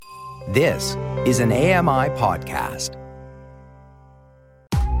This is an AMI podcast.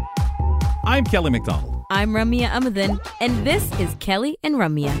 I'm Kelly McDonald. I'm Ramya Amadin, and this is Kelly and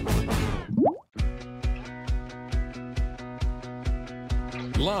Ramya.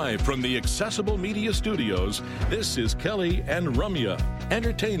 Live from the Accessible Media Studios, this is Kelly and Ramya.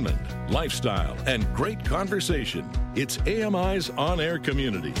 Entertainment, lifestyle, and great conversation. It's AMI's on-air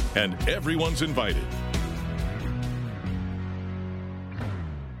community, and everyone's invited.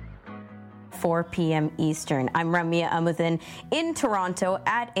 4 p.m. Eastern. I'm Ramya Amadin in Toronto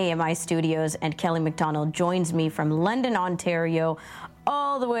at AMI Studios, and Kelly McDonald joins me from London, Ontario,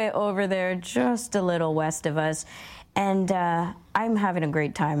 all the way over there, just a little west of us. And I'm having a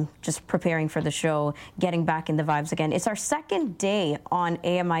great time just preparing for the show, getting back in the vibes again. It's our second day on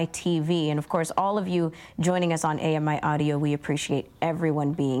AMI TV. And of course, all of you joining us on AMI Audio, we appreciate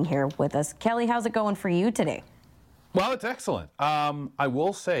everyone being here with us. Kelly, how's it going for you today? Well, it's excellent. I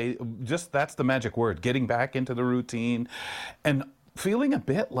will say, just that's the magic word, getting back into the routine and feeling a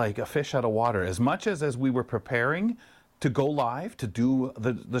bit like a fish out of water. As much as we were preparing to go live, to do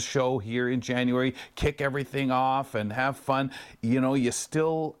the show here in January, kick everything off and have fun, you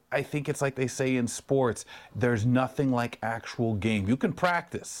still, I think it's like they say in sports, there's nothing like actual game. You can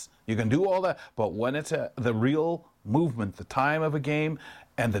practice, you can do all that, but when it's the real movement, the time of a game,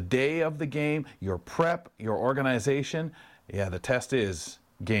 and the day of the game, your prep, your organization, the test is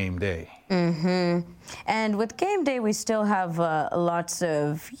game day. Mm-hmm. And with game day, we still have lots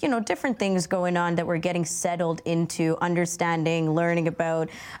of, different things going on that we're getting settled into, understanding, learning about,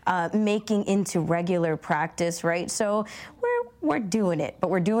 making into regular practice, right? So we're doing it,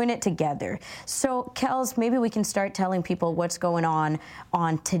 but we're doing it together. So, Kels, maybe we can start telling people what's going on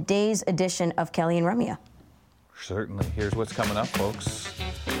today's edition of Kelly and Ramya. Certainly. Here's what's coming up, folks.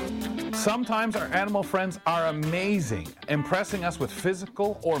 Sometimes our animal friends are amazing, impressing us with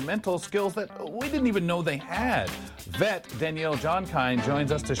physical or mental skills that we didn't even know they had. Vet Danielle Johnkind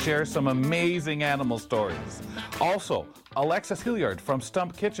joins us to share some amazing animal stories. Also, Alexis Hilliard from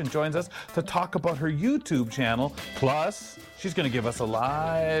Stump Kitchen joins us to talk about her YouTube channel. Plus, she's going to give us a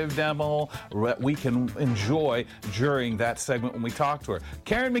live demo that we can enjoy during that segment when we talk to her.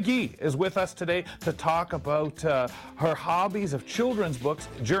 Karen McGee is with us today to talk about her hobbies of children's books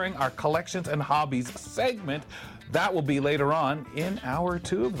during our Collections and Hobbies segment. That will be later on in hour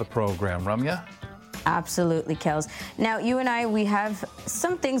 2 of the program. Ramya? Absolutely, Kels. Now, you and I, we have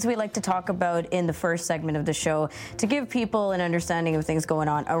some things we like to talk about in the first segment of the show to give people an understanding of things going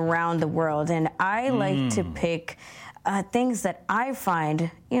on around the world. And I like to pick things that I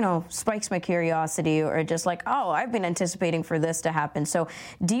find, spikes my curiosity, or just like, oh, I've been anticipating for this to happen. So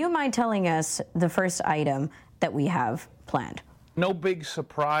do you mind telling us the first item that we have planned? No big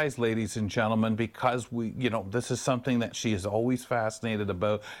surprise, ladies and gentlemen, because this is something that she is always fascinated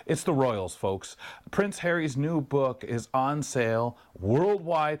about. It's the royals, folks. Prince Harry's new book is on sale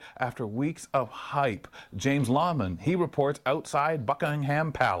worldwide after weeks of hype. James Lawman, he reports outside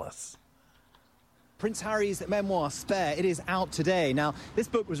Buckingham Palace. Prince Harry's memoir, Spare, it is out today. Now, this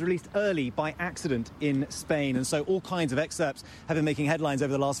book was released early by accident in Spain, and so all kinds of excerpts have been making headlines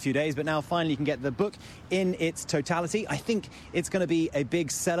over the last few days, but now finally you can get the book in its totality. I think it's going to be a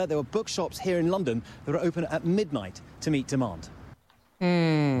big seller. There were bookshops here in London that are open at midnight to meet demand.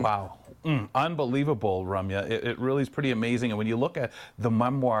 Wow. Unbelievable, Ramya. It really is pretty amazing. And when you look at the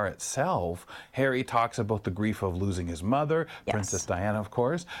memoir itself, Harry talks about the grief of losing his mother, yes, Princess Diana, of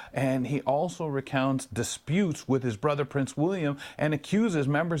course, and he also recounts disputes with his brother, Prince William, and accuses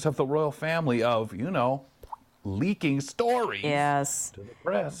members of the royal family of, leaking stories to the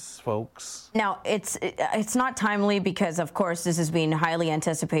press, folks. Now, it's not timely because, of course, this has been highly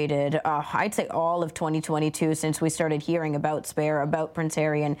anticipated, I'd say all of 2022 since we started hearing about Spare, about Prince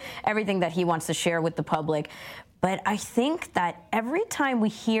Harry and everything that he wants to share with the public. But I think that every time we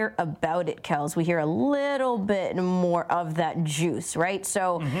hear about it, Kels, we hear a little bit more of that juice, right?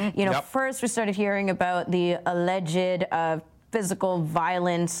 So, First we started hearing about the alleged physical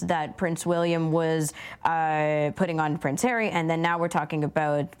violence that Prince William was putting on Prince Harry, and then now we're talking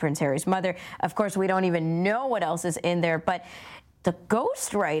about Prince Harry's mother. Of course, we don't even know what else is in there, but the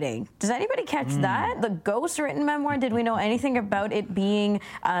ghostwriting, does anybody catch that? The ghostwritten memoir, did we know anything about it being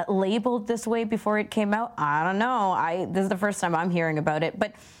labeled this way before it came out? I don't know. This is the first time I'm hearing about it,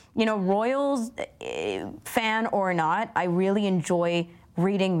 but Royals fan or not, I really enjoy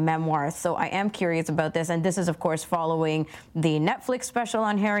reading memoirs, so I am curious about this. And this is, of course, following the Netflix special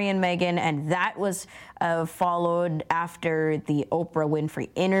on Harry and Meghan, and that was followed after the Oprah Winfrey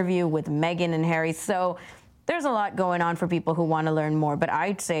interview with Meghan and Harry. So there's a lot going on for people who want to learn more, but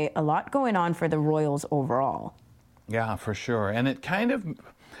I'd say a lot going on for the royals overall. Yeah, for sure. And it kind of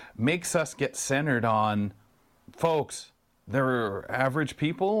makes us get centered on, folks, they're average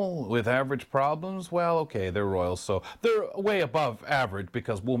people with average problems. Well, okay, they're royals, so they're way above average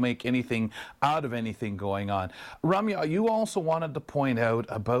because we'll make anything out of anything going on. Ramya, you also wanted to point out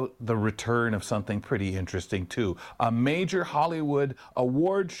about the return of something pretty interesting too. A major Hollywood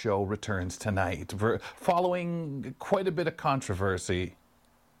award show returns tonight, following quite a bit of controversy.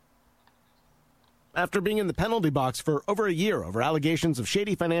 After being in the penalty box for over a year over allegations of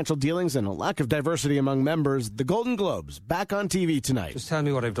shady financial dealings and a lack of diversity among members, the Golden Globes back on TV tonight. Just tell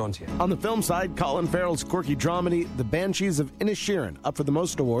me what I've done to you. On the film side, Colin Farrell's quirky dramedy, The Banshees of Inisherin, up for the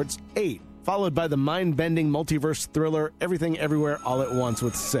most awards, 8. Followed by the mind-bending multiverse thriller Everything Everywhere All at Once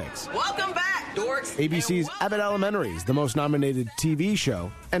with 6. Welcome back, dorks! ABC's Abbott Elementary is the most nominated TV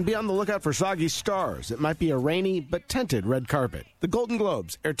show. And be on the lookout for soggy stars. It might be a rainy but tinted red carpet. The Golden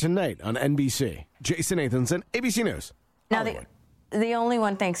Globes air tonight on NBC. Jason Nathanson, ABC News. Now, the only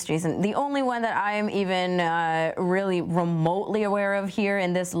one, thanks, Jason. The only one that I am even really remotely aware of here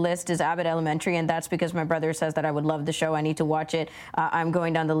in this list is Abbott Elementary, and that's because my brother says that I would love the show. I need to watch it. I'm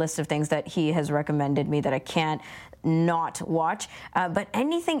going down the list of things that he has recommended me that I can't not watch. But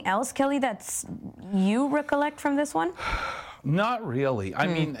anything else, Kelly, that's you recollect from this one? Not really. I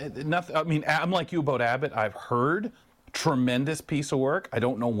mean, nothing. I mean, I'm like you about Abbott. I've heard. Tremendous piece of work. I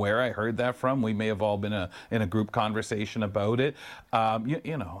don't know where I heard that from. We may have all been in a group conversation about it.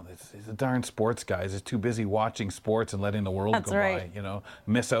 You know, it's the darn sports guys is too busy watching sports and letting the world go by. You know,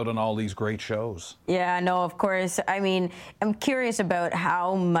 miss out on all these great shows. Yeah, no, of course. I mean, I'm curious about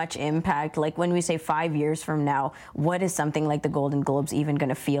how much impact, like when we say 5 years from now, what is something like the Golden Globes even going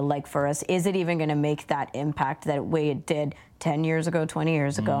to feel like for us? Is it even going to make that impact that way it did 10 years ago, 20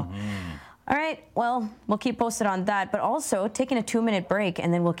 years ago? All right, well, we'll keep posted on that, but also taking a 2-minute break,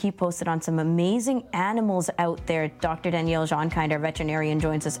 and then we'll keep posted on some amazing animals out there. Dr. Danielle Johnkind, our veterinarian,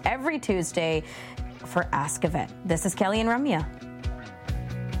 joins us every Tuesday for Ask a Vet. This is Kelly and Ramya.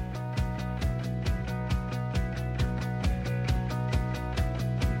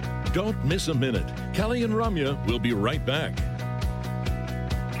 Don't miss a minute. Kelly and Ramya will be right back.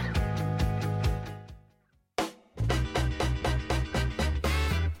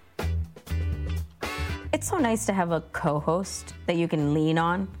 It's so nice to have a co-host that you can lean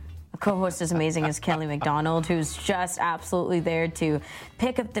on. A co-host as amazing as Kelly McDonald, who's just absolutely there to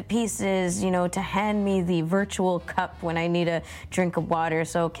pick up the pieces, you know, to hand me the virtual cup when I need a drink of water.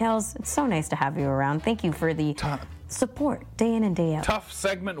 So, Kels, it's so nice to have you around. Thank you for the support day in and day out. Tough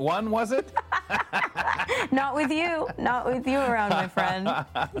segment 1, was it? Not with you. Not with you around, my friend.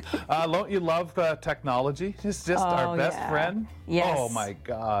 Don't you love technology? It's just our best friend. Yes. Oh, my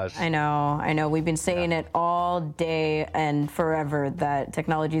gosh. I know. We've been saying it all day and forever that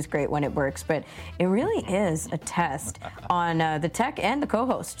technology is great when it works, but it really is a test on the tech and the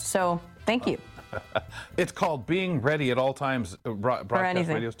co-host. So thank you. It's called being ready at all times, broadcast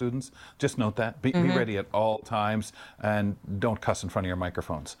radio students. Just note that. Be ready at all times and don't cuss in front of your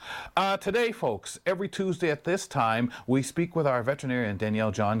microphones. Today, folks, every Tuesday at this time, we speak with our veterinarian,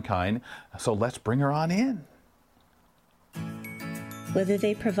 Danielle Johnkind. So let's bring her on in. Whether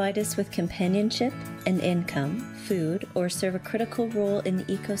they provide us with companionship, an income, food, or serve a critical role in the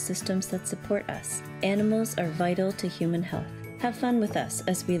ecosystems that support us, animals are vital to human health. Have fun with us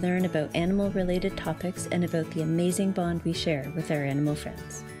as we learn about animal-related topics and about the amazing bond we share with our animal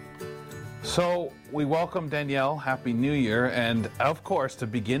friends. So we welcome Danielle. Happy New Year. And of course, to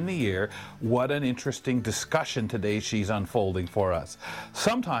begin the year, what an interesting discussion today she's unfolding for us.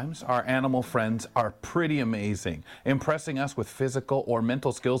 Sometimes our animal friends are pretty amazing, impressing us with physical or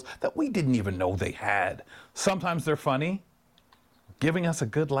mental skills that we didn't even know they had. Sometimes they're funny, giving us a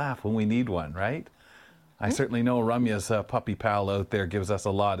good laugh when we need one, right? I certainly know Ramya's puppy pal out there gives us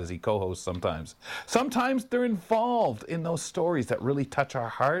a lot as he co-hosts sometimes. Sometimes they're involved in those stories that really touch our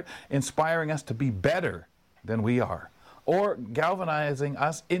heart, inspiring us to be better than we are, or galvanizing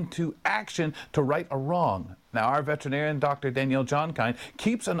us into action to right a wrong. Now, our veterinarian, Dr. Danielle Johnkind,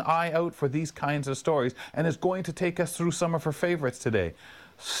 keeps an eye out for these kinds of stories and is going to take us through some of her favorites today.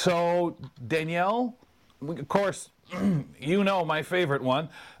 So, Danielle, of course, you know my favorite one.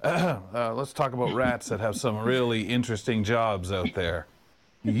 Let's talk about rats that have some really interesting jobs out there.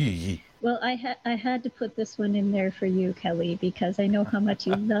 Well, I had to put this one in there for you, Kelly, because I know how much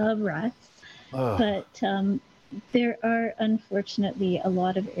you love rats. But there are, unfortunately, a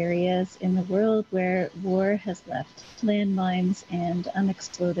lot of areas in the world where war has left landmines and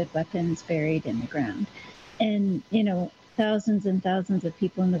unexploded weapons buried in the ground. And, you know, thousands and thousands of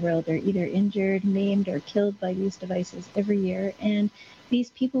people in the world are either injured, maimed, or killed by these devices every year. And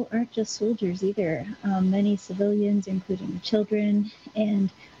these people aren't just soldiers either. Many civilians, including children and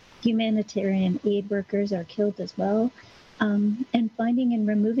humanitarian aid workers, are killed as well. And finding and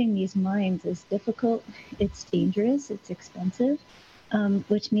removing these mines is difficult, it's dangerous, it's expensive,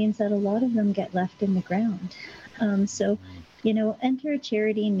 which means that a lot of them get left in the ground. So, enter a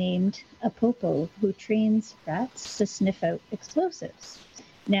charity named Apopo, who trains rats to sniff out explosives.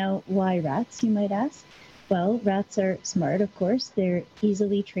 Now, why rats, you might ask? Well, rats are smart, of course. They're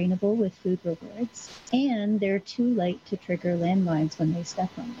easily trainable with food rewards, and they're too light to trigger landmines when they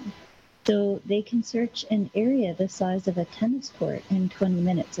step on them. So they can search an area the size of a tennis court in 20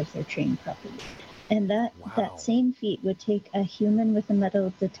 minutes if they're trained properly. And that same feat would take a human with a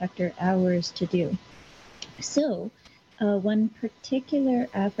metal detector hours to do. So, one particular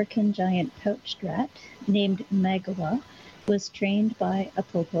African giant pouched rat named Magawa was trained by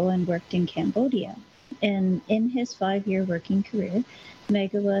Apopo and worked in Cambodia. And in his 5-year working career,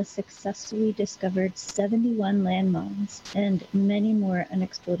 Magawa successfully discovered 71 landmines and many more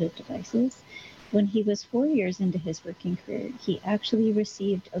unexploded devices. When he was 4 years into his working career, he actually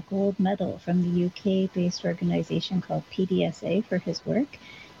received a gold medal from the UK-based organization called PDSA for his work,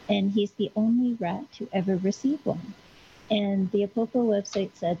 and he's the only rat to ever receive one. And the Apopo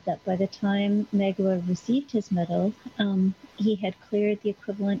website said that by the time Magawa received his medal, he had cleared the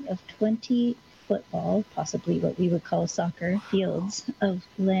equivalent of 20 football, possibly what we would call soccer, fields of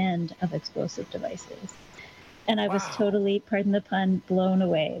land of explosive devices. And I was totally, pardon the pun, blown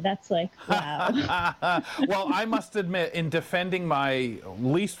away. That's like, wow. Well, I must admit, in defending my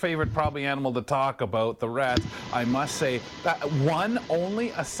least favorite probably animal to talk about, the rats, I must say that one only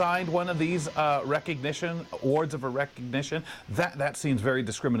assigned one of these awards of a recognition, that seems very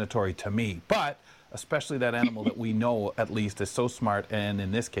discriminatory to me. But especially that animal that we know at least is so smart and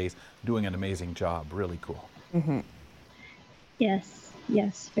in this case doing an amazing job. Really cool. Mm-hmm.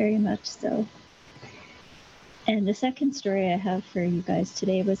 Yes, very much so. And the second story I have for you guys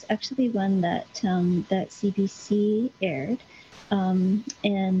today was actually one that that CBC aired.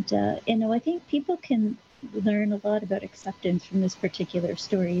 I think people can learn a lot about acceptance from this particular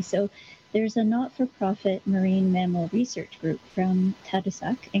story. So there's a not-for-profit marine mammal research group from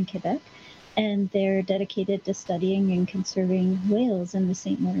Tadoussac in Quebec, and they're dedicated to studying and conserving whales in the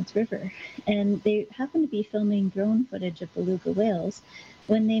St. Lawrence River. And they happen to be filming drone footage of beluga whales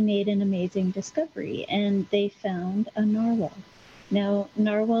when they made an amazing discovery, and they found a narwhal. Now,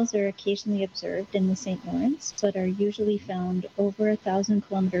 narwhals are occasionally observed in the St. Lawrence, but are usually found over 1,000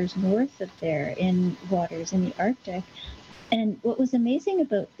 kilometers north of there in waters in the Arctic. And what was amazing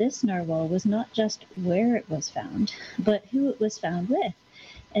about this narwhal was not just where it was found, but who it was found with,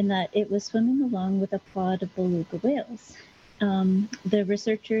 and that it was swimming along with a pod of beluga whales. The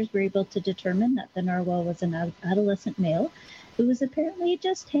researchers were able to determine that the narwhal was an adolescent male who was apparently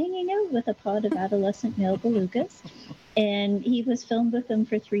just hanging out with a pod of adolescent male belugas. And he was filmed with them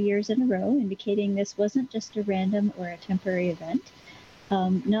for 3 years in a row, indicating this wasn't just a random or a temporary event.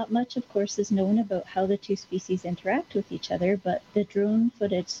 Not much, of course, is known about how the two species interact with each other, but the drone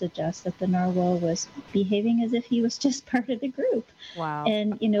footage suggests that the narwhal was behaving as if he was just part of the group. Wow.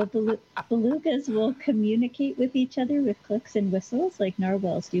 And, belugas will communicate with each other with clicks and whistles like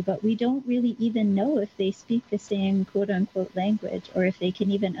narwhals do, but we don't really even know if they speak the same quote-unquote language or if they can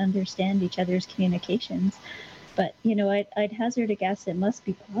even understand each other's communications. But, I'd hazard a guess it must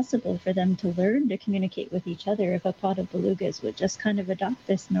be possible for them to learn to communicate with each other if a pod of belugas would just kind of adopt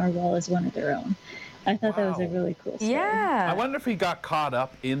this narwhal as one of their own. I thought that was a really cool story. Yeah. I wonder if he got caught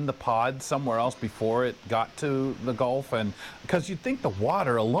up in the pod somewhere else before it got to the Gulf, and because you'd think the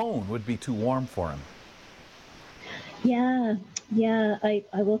water alone would be too warm for him. Yeah, I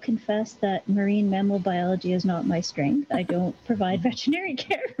will confess that marine mammal biology is not my strength. I don't provide veterinary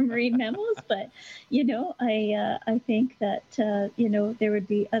care for marine mammals, but, I think that, there would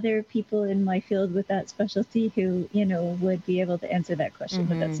be other people in my field with that specialty who, would be able to answer that question,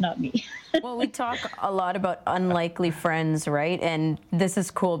 but that's not me. Well, we talk a lot about unlikely friends, right? And this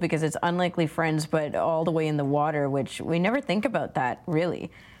is cool because it's unlikely friends, but all the way in the water, which we never think about that,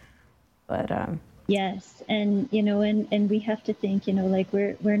 really. But, Yes, and and we have to think,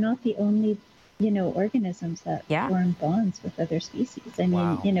 we're not the only, organisms that form bonds with other species. I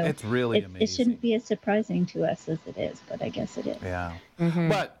mean, it's really amazing. It shouldn't be as surprising to us as it is, but I guess it is. Yeah,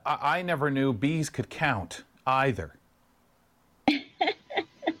 but I never knew bees could count either.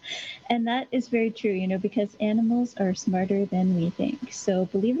 And that is very true, because animals are smarter than we think. So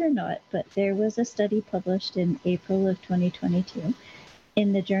believe it or not, but there was a study published in April of 2022.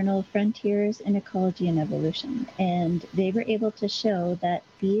 in the journal Frontiers in Ecology and Evolution. And they were able to show that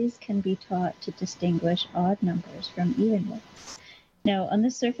bees can be taught to distinguish odd numbers from even ones. Now, on the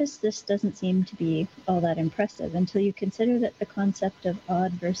surface, this doesn't seem to be all that impressive until you consider that the concept of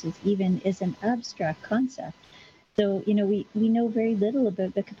odd versus even is an abstract concept. So, we know very little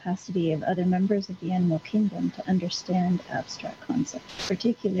about the capacity of other members of the animal kingdom to understand abstract concepts,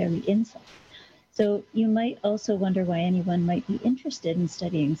 particularly insects. So you might also wonder why anyone might be interested in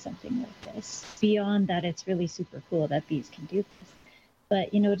studying something like this, beyond that it's really super cool that bees can do this.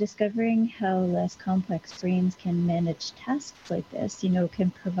 But, discovering how less complex brains can manage tasks like this,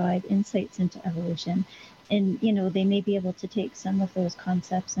 can provide insights into evolution. And, they may be able to take some of those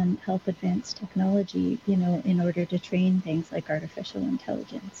concepts and help advance technology, in order to train things like artificial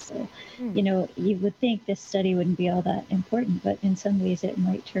intelligence. So, you would think this study wouldn't be all that important, but in some ways it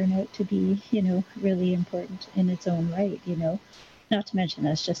might turn out to be, really important in its own right, Not to mention,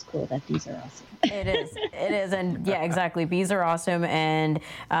 that's just cool that bees are awesome. It is. And yeah, exactly. Bees are awesome. And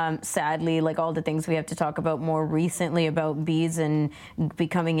sadly, like all the things we have to talk about more recently about bees and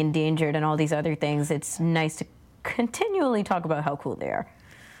becoming endangered and all these other things, it's nice to continually talk about how cool they are.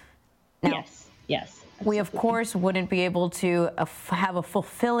 Now, yes. We, of course, wouldn't be able to have a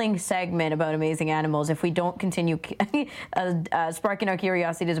fulfilling segment about amazing animals if we don't continue sparking our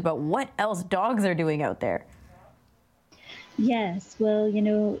curiosities about what else dogs are doing out there. Yes, well,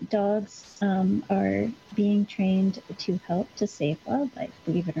 dogs are being trained to help to save wildlife,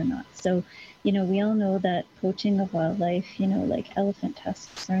 believe it or not. So, we all know that poaching of wildlife, like elephant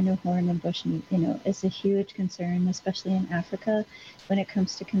tusks, rhino horn, and bushmeat, is a huge concern, especially in Africa when it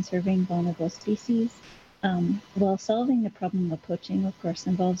comes to conserving vulnerable species. While solving the problem of poaching, of course,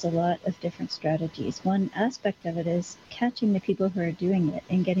 involves a lot of different strategies. One aspect of it is catching the people who are doing it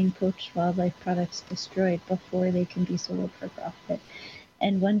and getting poached wildlife products destroyed before they can be sold for profit.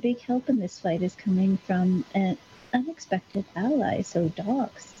 And one big help in this fight is coming from an unexpected ally, so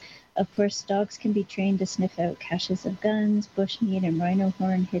dogs. Of course, dogs can be trained to sniff out caches of guns, bushmeat, and rhino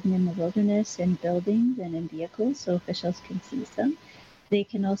horn hidden in the wilderness, in buildings, and in vehicles, so officials can seize them. They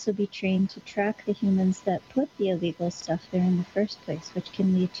can also be trained to track the humans that put the illegal stuff there in the first place, which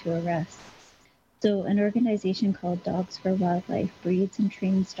can lead to arrests. So an organization called Dogs for Wildlife breeds and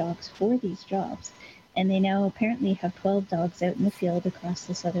trains dogs for these jobs. And they now apparently have 12 dogs out in the field across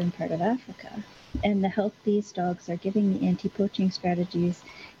the southern part of Africa. And the help these dogs are giving the anti-poaching strategies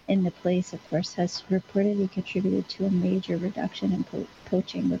in the place, of course, has reportedly contributed to a major reduction in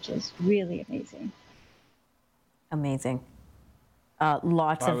poaching, which is really amazing. Amazing.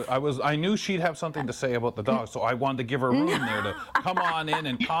 I knew she'd have something to say about the dog, so I wanted to give her room there to come on in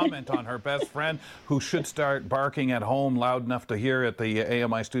and comment on her best friend, who should start barking at home loud enough to hear at the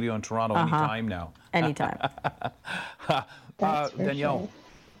AMI studio in Toronto anytime now. Anytime. Danielle,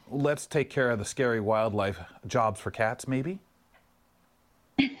 let's take care of the scary wildlife. Jobs for cats, maybe?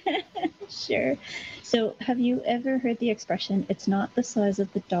 Sure. So have you ever heard the expression, it's not the size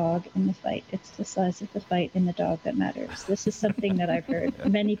of the dog in the fight, it's the size of the fight in the dog that matters? This is something that I've heard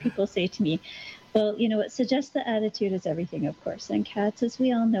many people say to me. Well, it suggests that attitude is everything, of course, and cats, as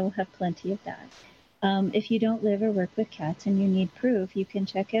we all know, have plenty of that. If you don't live or work with cats and you need proof, you can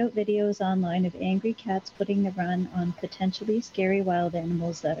check out videos online of angry cats putting the run on potentially scary wild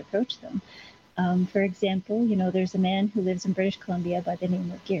animals that approach them. For example, there's a man who lives in British Columbia by the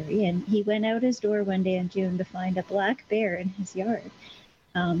name of Gary, and he went out his door one day in June to find a black bear in his yard.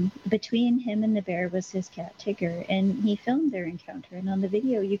 Between him and the bear was his cat, Tigger, and he filmed their encounter. And on the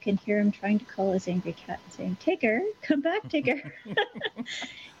video, you can hear him trying to call his angry cat and saying, "Tigger, come back, Tigger."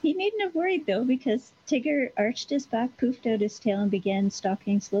 He needn't have worried, though, because Tigger arched his back, poofed out his tail, and began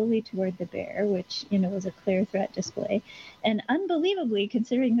stalking slowly toward the bear, which, was a clear threat display. And unbelievably,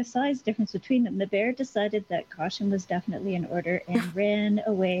 considering the size difference between them, the bear decided that caution was definitely in order and ran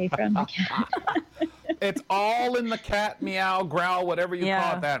away from the cat. It's all in the cat meow, growl, whatever you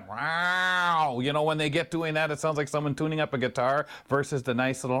call it, that wow. When they get doing that, it sounds like someone tuning up a guitar versus the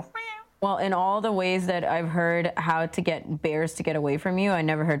nice little... Well, in all the ways that I've heard how to get bears to get away from you, I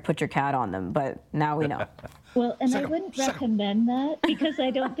never heard put your cat on them, but now we know. Well, and I wouldn't recommend that, because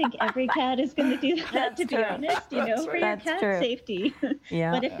I don't think every cat is going to do that, to be honest, for your cat's safety. Yeah.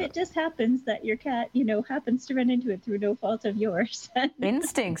 But if it just happens that your cat, happens to run into it through no fault of yours.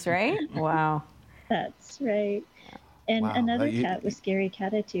 Instincts, right? Wow. That's right. And another cat with scary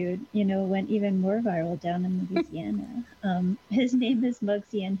catitude, went even more viral down in Louisiana. His name is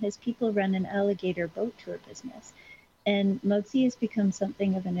Muggsy, and his people run an alligator boat tour business. And Muggsy has become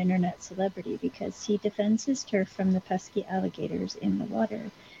something of an internet celebrity because he defends his turf from the pesky alligators in the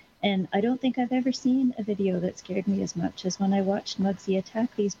water. And I don't think I've ever seen a video that scared me as much as when I watched Muggsy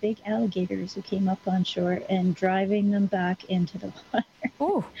attack these big alligators who came up on shore and driving them back into the water.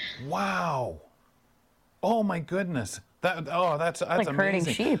 Ooh. Wow. Oh my goodness. That's like amazing. herding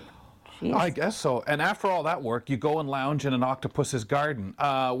sheep. Jeez. I guess so. And after all that work, you go and lounge in an octopus's garden.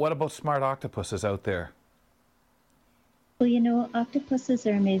 What about smart octopuses out there? Well, octopuses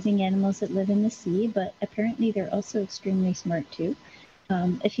are amazing animals that live in the sea, but apparently they're also extremely smart too.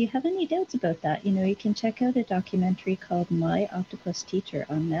 If you have any doubts about that, you can check out a documentary called My Octopus Teacher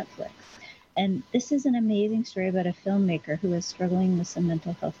on Netflix. And this is an amazing story about a filmmaker who is struggling with some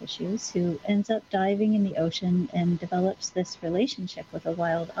mental health issues, who ends up diving in the ocean and develops this relationship with a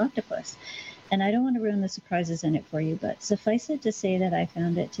wild octopus. And I don't want to ruin the surprises in it for you, but suffice it to say that I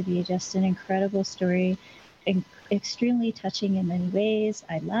found it to be just an incredible story, extremely touching in many ways.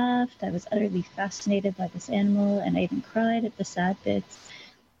 I laughed. I was utterly fascinated by this animal, and I even cried at the sad bits.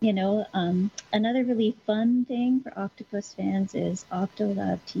 Another really fun thing for octopus fans is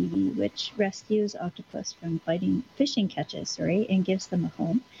Octolab TV, which rescues octopus from fighting fishing catches, and gives them a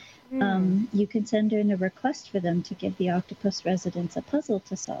home. You can send in a request for them to give the octopus residents a puzzle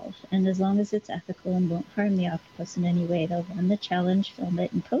to solve, and as long as it's ethical and won't harm the octopus in any way, they'll run the challenge, film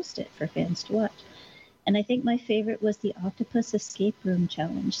it, and post it for fans to watch. And I think my favorite was the Octopus Escape Room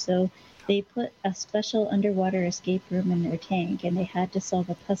Challenge. So they put a special underwater escape room in their tank, and they had to solve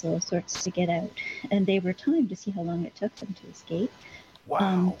a puzzle of sorts to get out. And they were timed to see how long it took them to escape.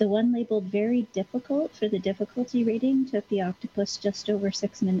 Wow. The one labeled very difficult for the difficulty rating took the octopus just over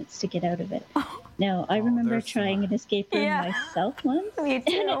 6 minutes to get out of it. Now, I remember trying an escape room myself once. Me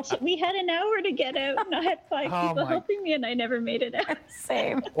too. And we had an hour to get out, and I had 5 people helping me, and I never made it out.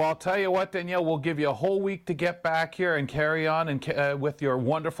 Same. Well, I'll tell you what, Danielle, we'll give you a whole week to get back here and carry on and with your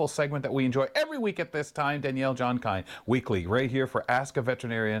wonderful segment that we enjoy every week at this time, Danielle Johnkind, weekly, right here for Ask a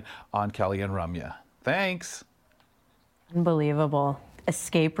Veterinarian on Kelly and Ramya. Thanks. Unbelievable.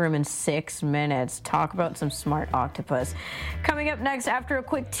 Escape room in 6 minutes. Talk about some smart octopus. Coming up next, after a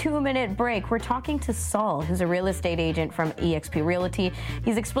quick 2-minute break, we're talking to Saul, who's a real estate agent from eXp Realty.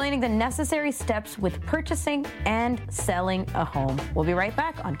 He's explaining the necessary steps with purchasing and selling a home. We'll be right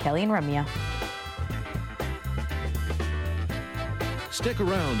back on Kelly and Ramya. Stick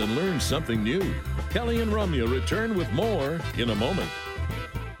around and learn something new. Kelly and Ramya return with more in a moment.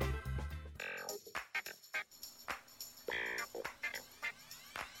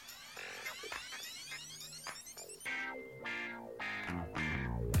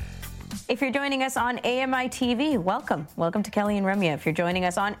 If you're joining us on AMI TV, welcome. Welcome to Kelly and Ramya. If you're joining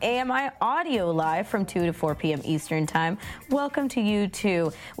us on AMI Audio Live from 2 to 4 p.m. Eastern Time, welcome to you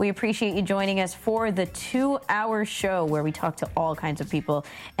too. We appreciate you joining us for the 2-hour show where we talk to all kinds of people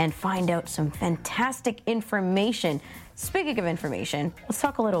and find out some fantastic information. Speaking of information, let's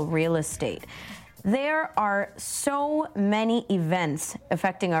talk a little real estate. There are so many events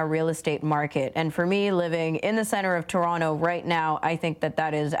affecting our real estate market. And for me, living in the center of Toronto right now, I think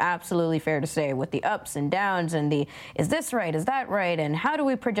that is absolutely fair to say, with the ups and downs and the is this right, is that right, and how do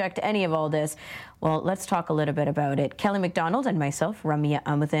we project any of all this? Well, let's talk a little bit about it. Kelly McDonald and myself, Ramya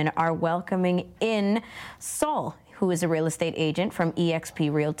Amuthan, are welcoming in Saul, who is a real estate agent from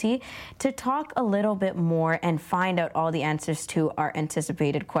eXp Realty, to talk a little bit more and find out all the answers to our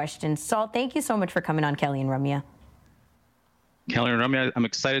anticipated questions. Saul, thank you so much for coming on Kelly and Ramya. Kelly and Ramya, I'm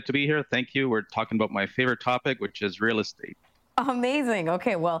excited to be here. Thank you. We're talking about my favorite topic, which is real estate. Amazing.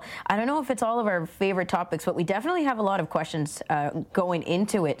 Okay, well, I don't know if it's all of our favorite topics, but we definitely have a lot of questions going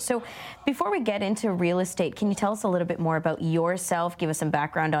into it. So before we get into real estate, can you tell us a little bit more about yourself, give us some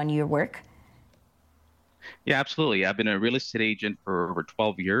background on your work? Yeah, absolutely. I've been a real estate agent for over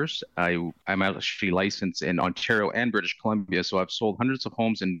 12 years. I'm actually licensed in Ontario and British Columbia, so I've sold hundreds of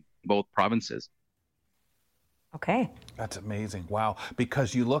homes in both provinces. Okay. That's amazing. Wow.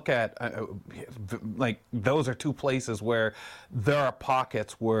 Because you look at, those are two places where there are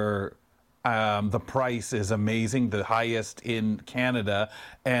pockets where the price is amazing, the highest in Canada,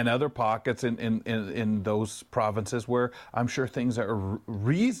 and other pockets in those provinces where I'm sure things are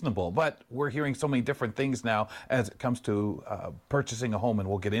reasonable. But we're hearing so many different things now as it comes to purchasing a home, and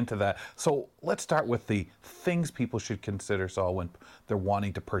we'll get into that. So let's start with the things people should consider, Saul, when they're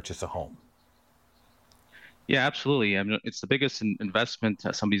wanting to purchase a home. Yeah, absolutely. I mean, it's the biggest investment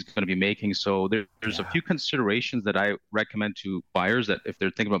somebody's going to be making. So there's a few considerations that I recommend to buyers that if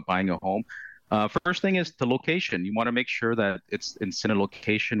they're thinking about buying a home. First thing is the location. You want to make sure that it's in a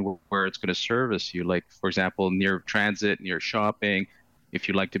location where it's going to service you. Like, for example, near transit, near shopping. If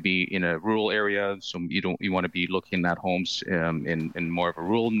you like to be in a rural area, so you want to be looking at homes in more of a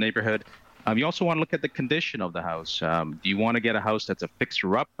rural neighborhood. You also want to look at the condition of the house. Do you want to get a house that's a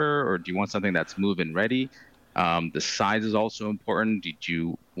fixer-upper, or do you want something that's move-in ready? The size is also important. Did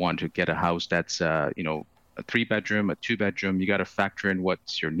you want to get a house that's, a 3-bedroom, a 2-bedroom? You got to factor in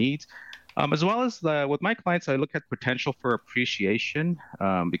what's your needs. As well as with my clients, I look at potential for appreciation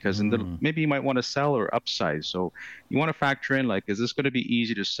because maybe you might want to sell or upsize. So you want to factor in, like, is this going to be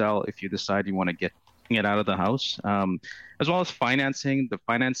easy to sell if you decide you want to get out of the house? As well as financing. The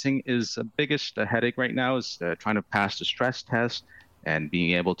financing is the biggest headache right now, is trying to pass the stress test and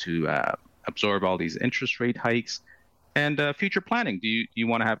being able to absorb all these interest rate hikes. And future planning. Do you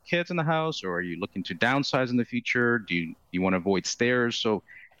want to have kids in the house, or are you looking to downsize in the future? Do you want to avoid stairs? So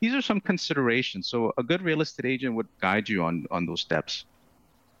these are some considerations. So a good real estate agent would guide you on those steps.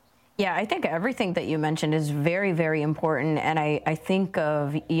 Yeah, I think everything that you mentioned is very, very important. And I think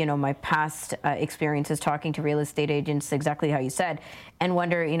of, my past experiences talking to real estate agents, exactly how you said, and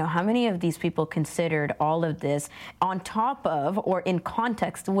wonder, how many of these people considered all of this on top of or in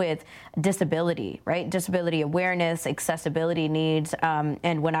context with disability, right? Disability awareness, accessibility needs.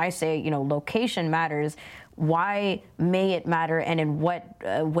 And when I say, location matters, why may it matter, and in what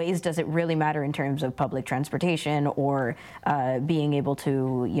ways does it really matter in terms of public transportation or being able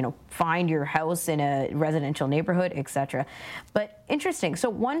to, find your house in a residential neighborhood, etc. But interesting. So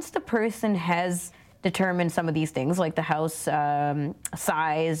once the person has determined some of these things, like the house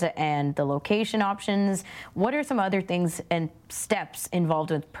size and the location options, what are some other things and steps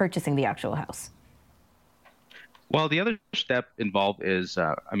involved with purchasing the actual house? Well, the other step involved is,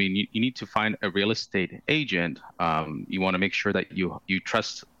 you need to find a real estate agent. You want to make sure that you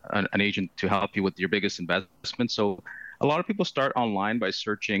trust an agent to help you with your biggest investment. So a lot of people start online by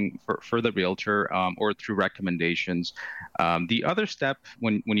searching for the realtor or through recommendations. The other step,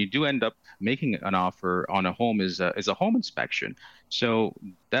 when you do end up making an offer on a home, is a home inspection. So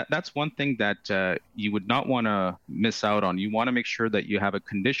that's one thing that you would not want to miss out on. You want to make sure that you have a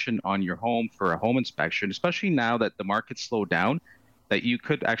condition on your home for a home inspection, especially now that the market's slowed down, that you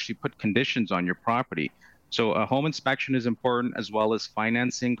could actually put conditions on your property. So a home inspection is important, as well as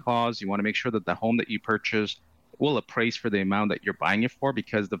financing clause. You want to make sure that the home that you purchase will appraise for the amount that you're buying it for,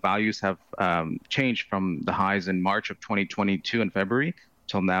 because the values have changed from the highs in March of 2022 in February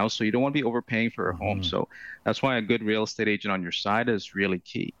till now. So you don't want to be overpaying for a home. So that's why a good real estate agent on your side is really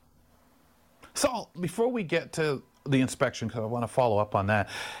key. So before we get to the inspection, because I want to follow up on that,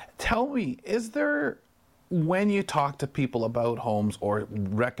 tell me, is there, when you talk to people about homes or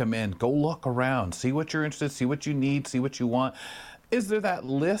recommend, go look around, see what you're interested, see what you need, see what you want, is there that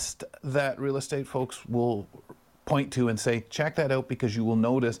list that real estate folks will point to and say, check that out, because you will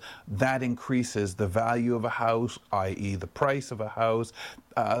notice that increases the value of a house, i.e. the price of a house,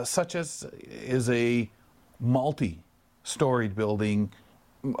 such as is a multi-storied building?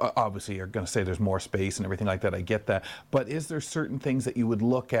 Obviously, you're going to say there's more space and everything like that. I get that. But is there certain things that you would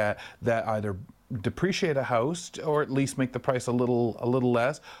look at that either depreciate a house, or at least make the price a little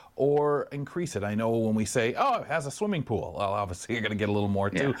less, or increase it? I know when we say, oh, it has a swimming pool, well, obviously you're going to get a little more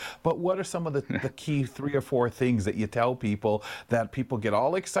too. But what are some of the key 3 or 4 things that you tell people that people get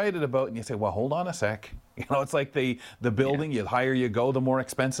all excited about, and you say, well, hold on a sec. It's like the building, the higher you go, the more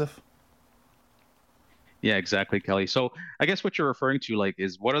expensive. Yeah, exactly, Kelly. So I guess what you're referring to,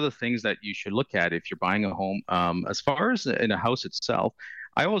 is what are the things that you should look at if you're buying a home? As far as in a house itself,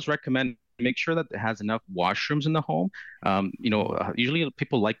 I always recommend make sure that it has enough washrooms in the home. Usually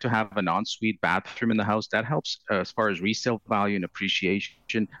people like to have an ensuite bathroom in the house. That helps as far as resale value and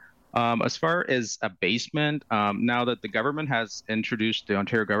appreciation. As far as a basement, now that the government has introduced, the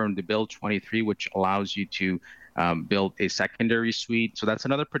Ontario government, the Bill 23, which allows you to build a secondary suite. So that's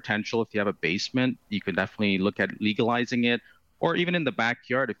another potential. If you have a basement, you could definitely look at legalizing it. Or even in the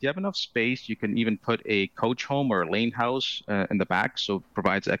backyard, if you have enough space, you can even put a coach home or a lane house in the back. So it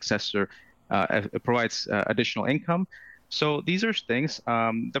provides it provides additional income. So these are things.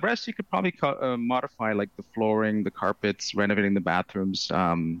 The rest you could probably modify, like the flooring, the carpets, renovating the bathrooms.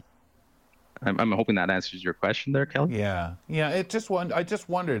 I'm hoping that answers your question there, Kelly. Yeah. I just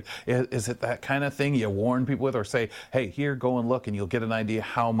wondered, is it that kind of thing you warn people with, or say, hey, here, go and look, and you'll get an idea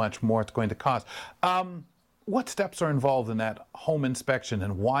how much more it's going to cost? What steps are involved in that home inspection,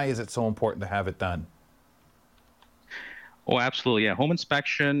 and why is it so important to have it done? Oh, absolutely. Yeah. Home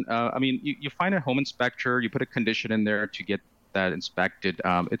inspection. You find a home inspector, you put a condition in there to get that inspected.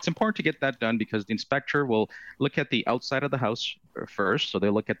 It's important to get that done because the inspector will look at the outside of the house first. So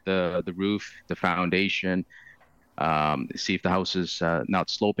they'll look at the roof, the foundation. see if the house is not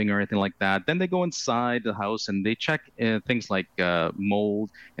sloping or anything like that. Then they go inside the house and they check things like mold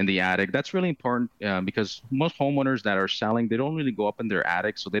in the attic. That's really important because most homeowners that are selling, they don't really go up in their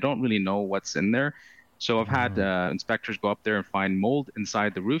attic, so they don't really know what's in there. So I've had inspectors go up there and find mold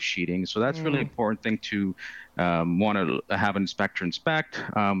inside the roof sheeting. So that's really important thing to want to have an inspector inspect.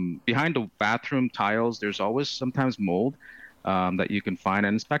 Behind the bathroom tiles, there's always sometimes mold that you can find.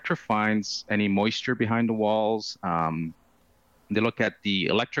 An inspector finds any moisture behind the walls. They look at the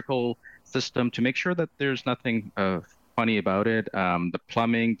electrical system to make sure that there's nothing funny about it. The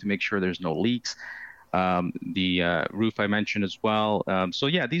plumbing to make sure there's no leaks. The roof I mentioned as well. So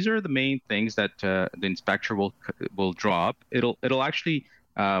yeah, these are the main things that the inspector will draw up. It'll actually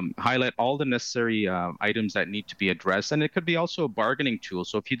highlight all the necessary items that need to be addressed, and it could be also a bargaining tool.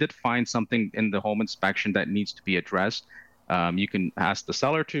 So if you did find something in the home inspection that needs to be addressed, you can ask the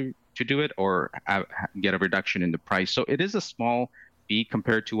seller to do it or get a reduction in the price. So it is a small fee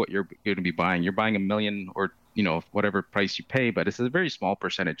compared to what you're going to be buying. You're buying $1 million or whatever price you pay, but it's a very small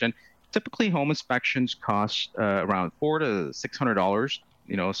percentage. And typically, home inspections cost around $400 to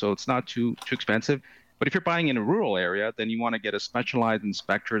 $600. So it's not too expensive. But if you're buying in a rural area, then you want to get a specialized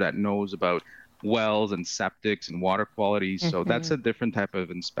inspector that knows about wells and septics and water quality. So that's a different type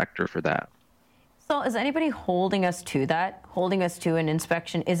of inspector for that. So is anybody holding us to an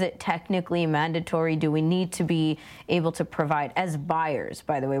inspection? Is it technically mandatory? Do we need to be able to provide, as buyers,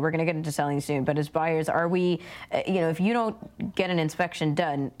 by the way, we're going to get into selling soon, but as buyers, are we, if you don't get an inspection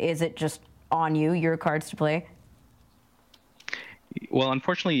done, is it just on you, your cards to play? Well,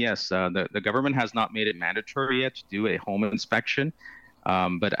 unfortunately, yes. The government has not made it mandatory yet to do a home inspection.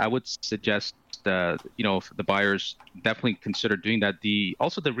 But I would suggest, if the buyers definitely consider doing that.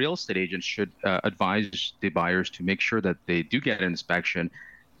 Also, the real estate agent should advise the buyers to make sure that they do get an inspection.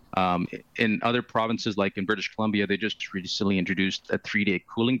 In other provinces, like in British Columbia, they just recently introduced a 3-day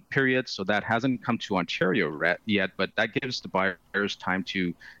cooling period. So that hasn't come to Ontario yet, but that gives the buyers time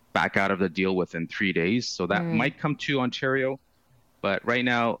to back out of the deal within 3 days. So that might come to Ontario. But right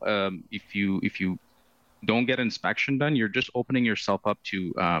now, if you don't get an inspection done, you're just opening yourself up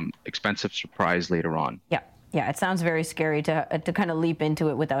to expensive surprise later on. Yeah, it sounds very scary to kind of leap into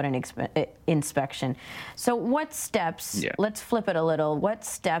it without an inspection. So what steps, let's flip it a little, what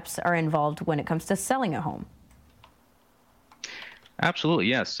steps are involved when it comes to selling a home? Absolutely,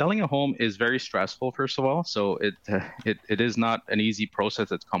 yes. Selling a home is very stressful, first of all. So it is not an easy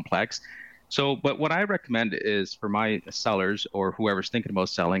process. It's complex. But what I recommend is for my sellers or whoever's thinking about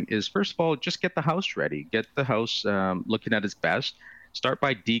selling is, first of all, just get the house ready. Get the house looking at its best. Start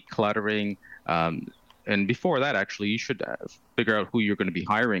by decluttering. And before that, actually, you should figure out who you're going to be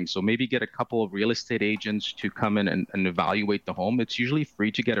hiring. So maybe get a couple of real estate agents to come in and evaluate the home. It's usually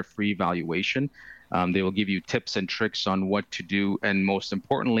free to get a free evaluation. They will give you tips and tricks on what to do and, most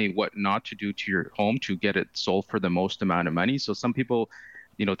importantly, what not to do to your home to get it sold for the most amount of money. So some people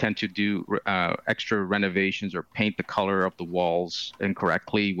tend to do extra renovations or paint the color of the walls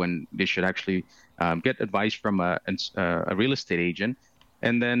incorrectly when they should actually get advice from a real estate agent.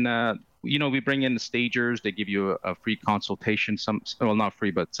 And then, we bring in the stagers. They give you a free consultation. Not free,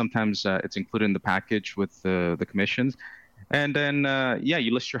 but sometimes it's included in the package with the commissions. And then,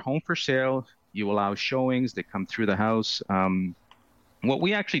 you list your home for sale. You allow showings. They come through the house. What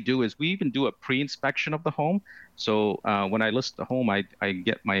we actually do is we even do a pre-inspection of the home. So when I list the home, I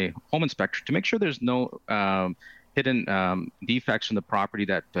get my home inspector to make sure there's no hidden defects in the property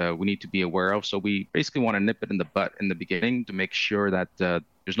that we need to be aware of. So we basically want to nip it in the butt in the beginning to make sure that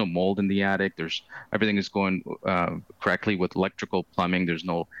there's no mold in the attic. Everything is going correctly with electrical, plumbing. There's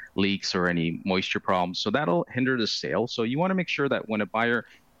no leaks or any moisture problems. So that'll hinder the sale. So you want to make sure that when a buyer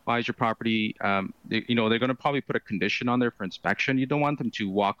buys your property, they're going to probably put a condition on there for inspection. You don't want them to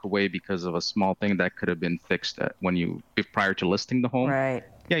walk away because of a small thing that could have been fixed prior to listing the home. Right.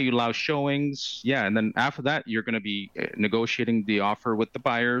 Yeah, you allow showings. Yeah, and then after that, you're going to be negotiating the offer with the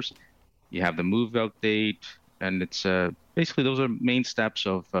buyers. You have the move-out date, and it's basically those are main steps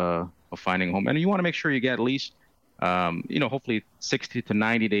of finding a home. And you want to make sure you get at least, hopefully 60 to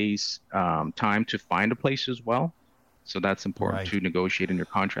 90 days time to find a place as well. So that's important to negotiate in your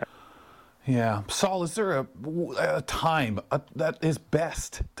contract. Yeah. Saul, is there a time that is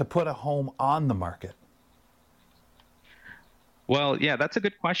best to put a home on the market? Well, yeah, that's a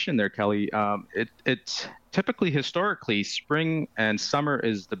good question there, Kelly. It's typically, historically, spring and summer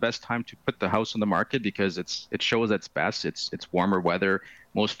is the best time to put the house on the market because it shows its best. It's warmer weather.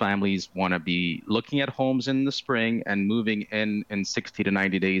 Most families want to be looking at homes in the spring and moving in 60 to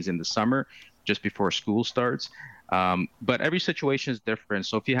 90 days in the summer, just before school starts. But every situation is different.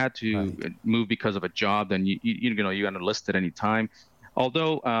 So if you had to move because of a job, then you got to list it any time.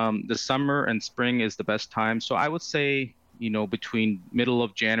 Although the summer and spring is the best time. So I would say, between middle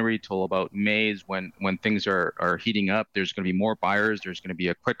of January till about May is when things are heating up. There's going to be more buyers. There's going to be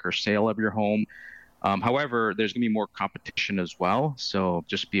a quicker sale of your home. However, there's going to be more competition as well. So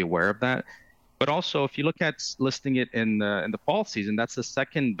just be aware of that. But also, if you look at listing it in the fall season, that's the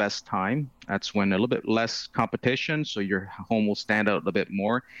second best time. That's when a little bit less competition, so your home will stand out a little bit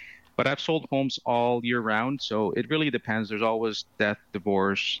more. But I've sold homes all year round, so it really depends. There's always death,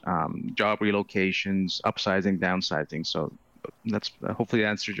 divorce, job relocations, upsizing, downsizing. So that's hopefully that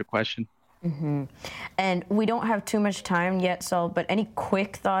answers your question. Mm-hmm. And we don't have too much time yet, Saul, but any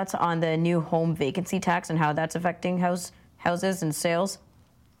quick thoughts on the new home vacancy tax and how that's affecting houses and sales?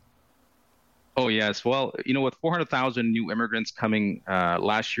 Oh, yes. Well, with 400,000 new immigrants coming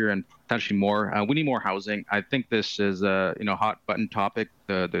last year and potentially more, we need more housing. I think this is a hot button topic,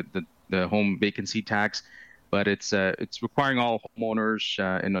 the home vacancy tax, but it's requiring all homeowners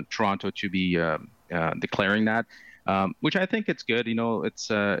in Toronto to be declaring that, which I think it's good. It's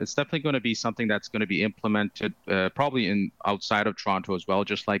definitely going to be something that's going to be implemented probably outside of Toronto as well,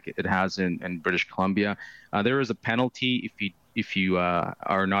 just like it has in British Columbia. There is a penalty if you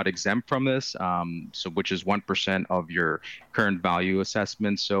are not exempt from this, which is 1% of your current value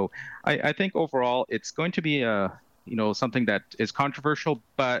assessment. So I think overall it's going to be something that is controversial,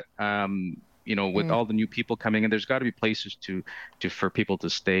 but with all the new people coming in, there's got to be places for people to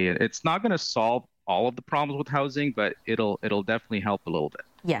stay. It's not going to solve all of the problems with housing, but it'll definitely help a little bit.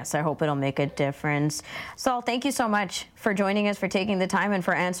 Yes, I hope it'll make a difference. Saul, thank you so much for joining us, for taking the time, and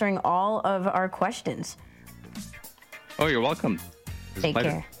for answering all of our questions. Oh, you're welcome. Take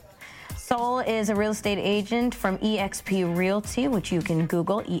care. Saul is a real estate agent from eXp Realty, which you can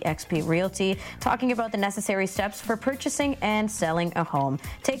Google, eXp Realty, talking about the necessary steps for purchasing and selling a home.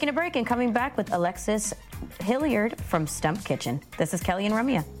 Taking a break and coming back with Alexis Hilliard from Stump Kitchen. This is Kelly and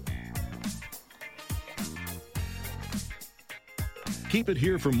Ramya. Keep it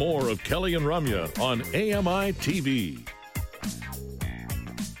here for more of Kelly and Ramya on AMI TV.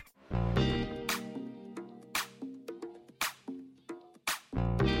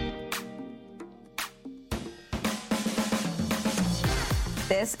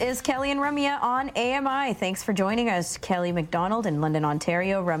 This is Kelly and Ramya on AMI. Thanks for joining us. Kelly McDonald in London,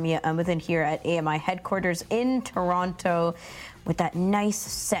 Ontario. Ramya Amuthan here at AMI headquarters in Toronto with that nice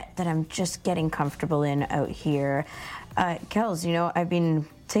set that I'm just getting comfortable in out here. Kels, I've been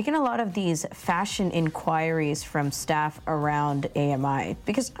taking a lot of these fashion inquiries from staff around AMI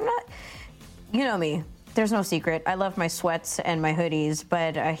because I'm not, me, there's no secret. I love my sweats and my hoodies,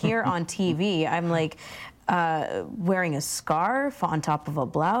 but here on TV, I'm like, wearing a scarf on top of a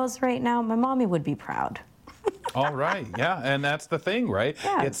blouse right now. My mommy would be proud. All right, yeah, and that's the thing, right?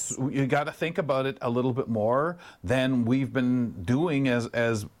 Yes. You got to think about it a little bit more than we've been doing as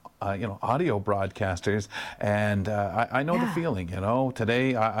audio broadcasters, and I know the feeling.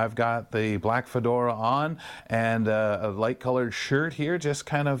 Today I've got the black fedora on and a light-colored shirt here, just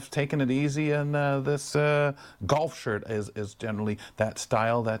kind of taking it easy. And this golf shirt is generally that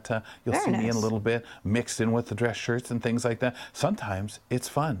style that you'll see me in a little bit, mixed in with the dress shirts and things like that. Sometimes it's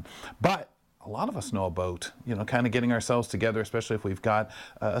fun, but a lot of us know about, kind of getting ourselves together, especially if we've got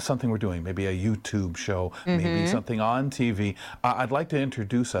something we're doing, maybe a YouTube show, maybe something on TV. I'd like to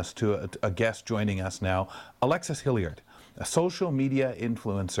introduce us to a guest joining us now, Alexis Hilliard, a social media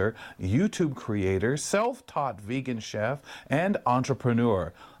influencer, YouTube creator, self-taught vegan chef, and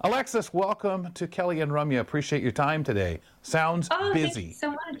entrepreneur. Alexis, welcome to Kelly and Ramya. Appreciate your time today. Sounds busy. Thank you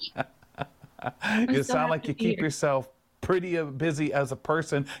so much. You sound like you keep yourself pretty busy as a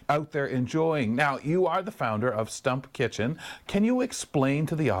person out there enjoying. Now, you are the founder of Stump Kitchen. Can you explain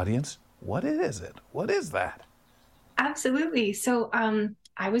to the audience, what is it? What is that? Absolutely. So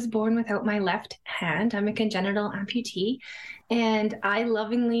I was born without my left hand. I'm a congenital amputee, and I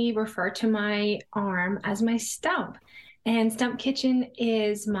lovingly refer to my arm as my stump. And Stump Kitchen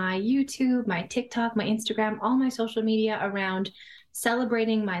is my YouTube, my TikTok, my Instagram, all my social media around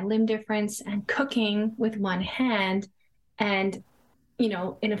celebrating my limb difference and cooking with one hand. And, in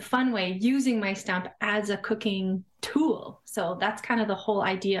a fun way, using my stump as a cooking tool. So that's kind of the whole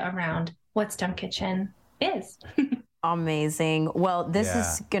idea around what Stump Kitchen is. Amazing. Well, this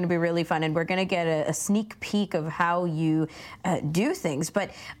is going to be really fun, and we're going to get a sneak peek of how you do things.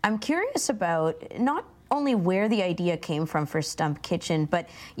 But I'm curious about not only where the idea came from for Stump Kitchen, but,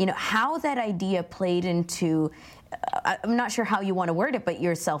 how that idea played into I'm not sure how you want to word it, but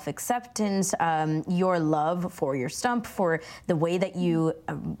your self-acceptance, your love for your stump, for the way that you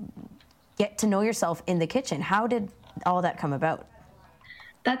get to know yourself in the kitchen? How did all that come about?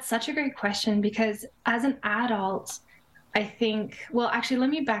 That's such a great question, because as an adult, I think, well, actually, let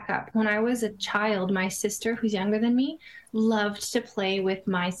me back up. When I was a child, my sister, who's younger than me, loved to play with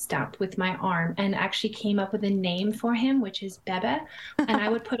my stump, with my arm, and actually came up with a name for him, which is Bebe. And I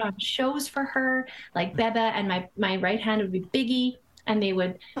would put on shows for her, like Bebe, and my right hand would be Biggie, and they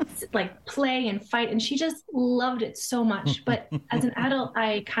would like play and fight. And she just loved it so much. But as an adult,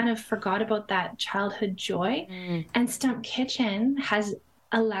 I kind of forgot about that childhood joy. And Stump Kitchen has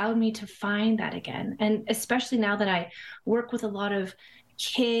allowed me to find that again. And especially now that I work with a lot of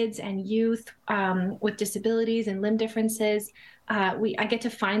kids and youth with disabilities and limb differences, I get to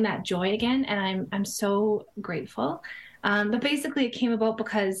find that joy again, and I'm so grateful. But basically, it came about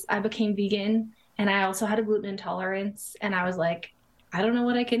because I became vegan, and I also had a gluten intolerance, and I was like, I don't know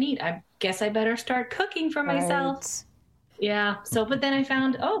what I can eat. I guess I better start cooking for myself. Right. Yeah. So, but then I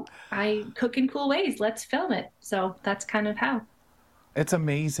found, I cook in cool ways. Let's film it. So that's kind of how. It's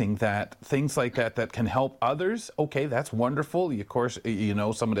amazing that things like that can help others. Okay, that's wonderful. Of course,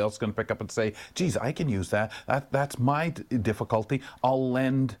 somebody else is going to pick up and say, geez, I can use that. That's my difficulty. I'll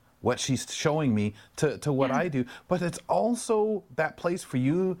lend what she's showing me to what I do. But it's also that place for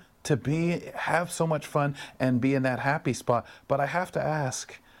you to have so much fun and be in that happy spot. But I have to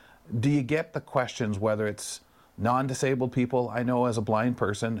ask, do you get the questions, whether it's non-disabled people? I know as a blind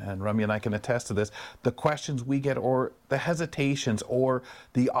person, and Ramya and I can attest to this, the questions we get, or the hesitations, or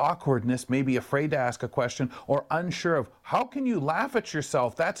the awkwardness, maybe afraid to ask a question, or unsure of how can you laugh at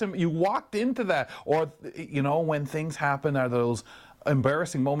yourself? You walked into that. Or, when things happen, are those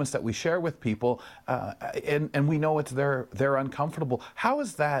embarrassing moments that we share with people, and we know they're uncomfortable. How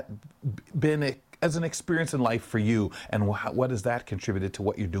has that been as an experience in life for you, and what has that contributed to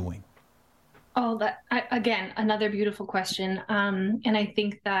what you're doing? Oh, again, another beautiful question. And I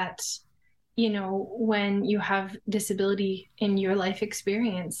think that, when you have disability in your life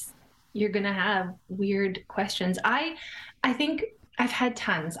experience, you're going to have weird questions. I think I've had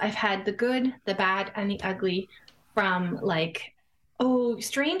tons. I've had the good, the bad, and the ugly from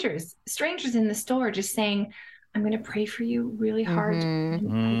strangers in the store just saying, I'm going to pray for you really hard.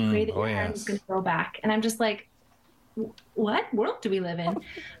 And I pray that your hand is going to grow back. And I'm just like, what world do we live in?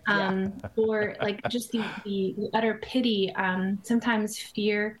 Or like just the utter pity, sometimes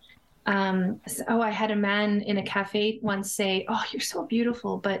fear. I had a man in a cafe once say, oh, you're so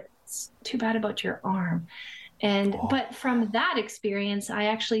beautiful, but it's too bad about your arm. And but from that experience,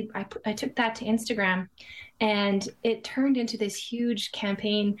 I took that to Instagram, and it turned into this huge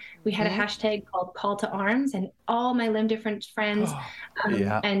campaign. We had a hashtag called Call to Arms, and all my limb different friends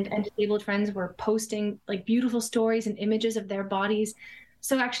and disabled friends were posting like beautiful stories and images of their bodies.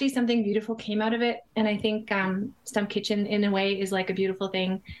 So actually something beautiful came out of it. And I think Stump Kitchen in a way is like a beautiful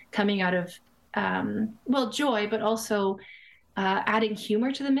thing coming out of, joy, but also adding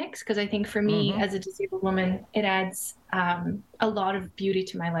humor to the mix. Because I think for me as a disabled woman, it adds a lot of beauty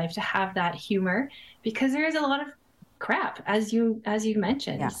to my life to have that humor, because there is a lot of crap, as you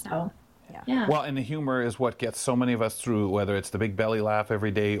mentioned. Yeah. So, yeah. Well, and the humor is what gets so many of us through, whether it's the big belly laugh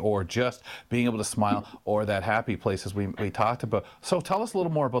every day, or just being able to smile, or that happy place as we talked about. So tell us a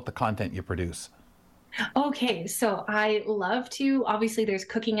little more about the content you produce. Okay, so I love to, obviously there's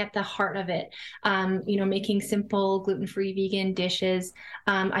cooking at the heart of it, making simple gluten-free vegan dishes.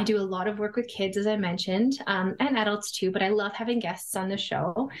 I do a lot of work with kids, as I mentioned, and adults too, but I love having guests on the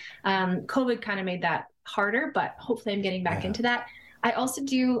show. COVID kind of made that harder, but hopefully I'm getting back into that. I also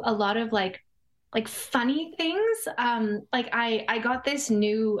do a lot of like funny things. I got this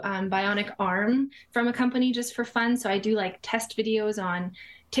new bionic arm from a company just for fun. So I do like test videos on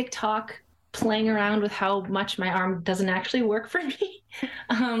TikTok, playing around with how much my arm doesn't actually work for me.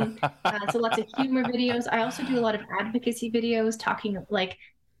 So lots of humor videos. I also do a lot of advocacy videos talking, like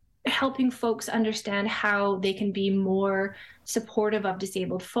helping folks understand how they can be more supportive of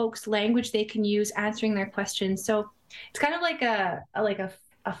disabled folks, language they can use, answering their questions. So it's kind of like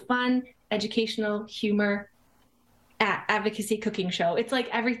a fun, educational, humor, advocacy cooking show. It's like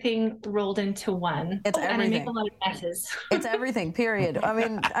everything rolled into one. It's everything. And I make a lot of messes. It's everything, period. I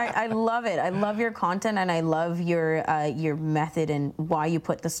mean, I love it. I love your content, and I love your method and why you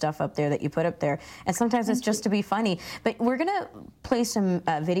put the stuff up there that you put up there. And sometimes it's just to be funny. But we're going to play some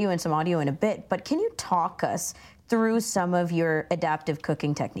video and some audio in a bit. But can you talk us through some of your adaptive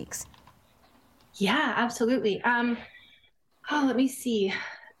cooking techniques? Yeah, absolutely. Let me see.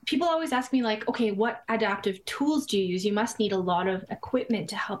 People always ask me, like, okay, what adaptive tools do you use? You must need a lot of equipment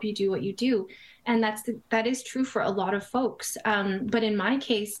to help you do what you do. And that is true for a lot of folks. But in my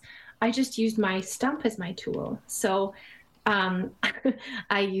case, I just used my stump as my tool. So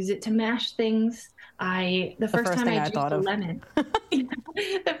I use it to mash things. The first time I juiced a lemon.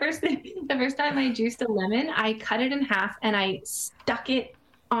 The first time I juiced a lemon, I cut it in half and I stuck it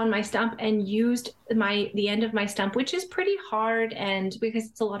on my stump and used the end of my stump, which is pretty hard, and because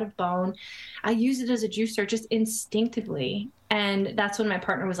it's a lot of bone, I used it as a juicer just instinctively. And that's when my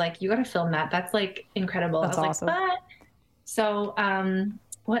partner was like, "You got to film that. That's like incredible." That's I was awesome. like, "What?" So,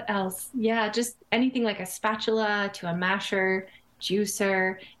 what else? Yeah, just anything like a spatula to a masher,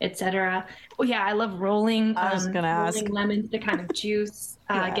 juicer, etc. Oh yeah, I love rolling. I was gonna ask. Lemons to kind of juice,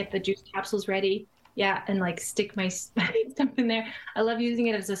 get the juice capsules ready. Yeah, and like stick my stump in there. I love using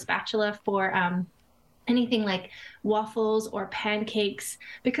it as a spatula for anything like waffles or pancakes,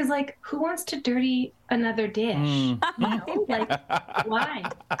 because like who wants to dirty another dish? You know? Like, why?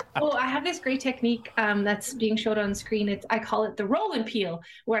 Oh, I have this great technique that's being showed on screen. I call it the roll and peel,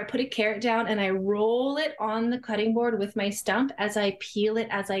 where I put a carrot down and I roll it on the cutting board with my stump as I peel it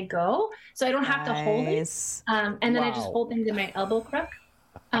as I go, so I don't have to hold it. And then I just hold things in my elbow crook.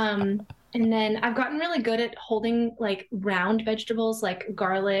 And then I've gotten really good at holding like round vegetables like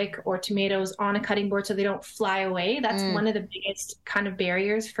garlic or tomatoes on a cutting board so they don't fly away. That's one of the biggest kind of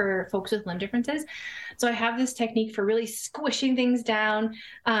barriers for folks with limb differences. So I have this technique for really squishing things down,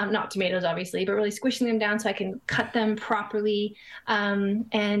 not tomatoes obviously, but really squishing them down so I can cut them properly,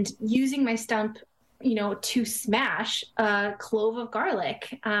 and using my stump, you know, to smash a clove of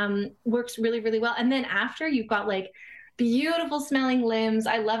garlic works really, really well. And then after, you've got like beautiful smelling limbs.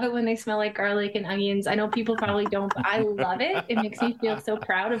 I love it when they smell like garlic and onions. I know people probably don't, but I love it. It makes me feel so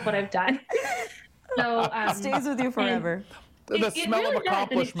proud of what I've done. So stays with you forever. The smell really of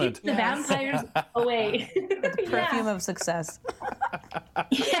accomplishment. It keeps the vampires away. The perfume of success.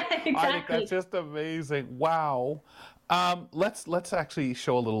 Yeah, exactly. I think that's just amazing. Wow. Let's actually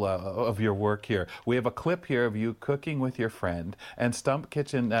show a little of your work here. We have a clip here of you cooking with your friend and Stump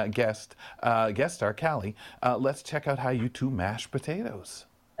Kitchen guest star Callie. Let's check out how you two mash potatoes.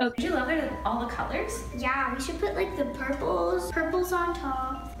 Oh, did you love it? All the colors? Yeah, we should put like the purples on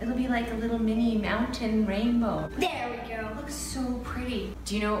top. It'll be like a little mini mountain rainbow. There we go. Looks so pretty.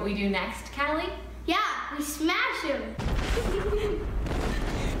 Do you know what we do next, Callie? Yeah, we smash them.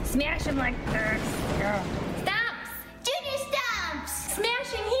 Smash them like this. Yeah. Junior Stumps!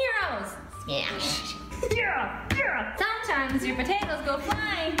 Smashing heroes! Smash! Yeah! Sometimes your potatoes go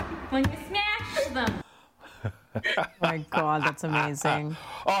flying when you smash them. Oh my God, that's amazing.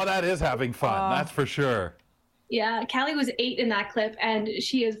 Oh, that is having fun. That's for sure. Yeah, Callie was 8 in that clip, and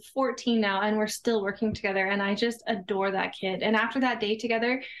she is 14 now, and we're still working together, and I just adore that kid. And after that day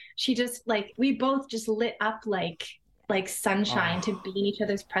together, she just, like, we both just lit up like sunshine to be in each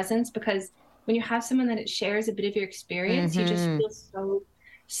other's presence, because when you have someone that it shares a bit of your experience, you just feel so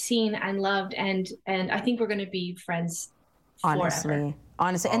seen and loved, and I think we're going to be friends forever.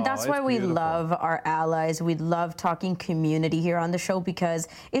 Honestly, and that's why we love our allies. We love talking community here on the show, because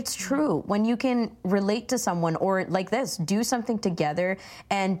it's true. When you can relate to someone, or like this, do something together,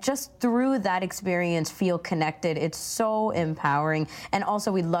 and just through that experience feel connected, it's so empowering. And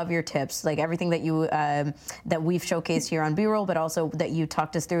also, we love your tips. Like everything that you that we've showcased here on B-Roll, but also that you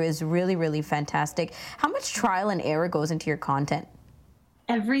talked us through is really, really fantastic. How much trial and error goes into your content?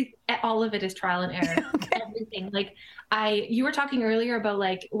 All of it is trial and error. Okay. Everything. Like you were talking earlier about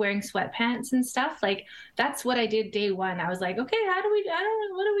like wearing sweatpants and stuff. Like that's what I did day one. I was like, okay, what do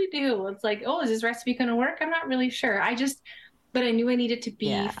we do? It's like, oh, is this recipe going to work? I'm not really sure. But I knew I needed to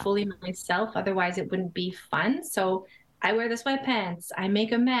be fully myself. Otherwise it wouldn't be fun. So I wear the sweatpants. I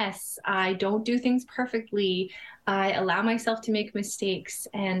make a mess. I don't do things perfectly. I allow myself to make mistakes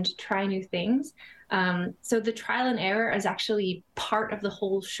and try new things. So the trial and error is actually part of the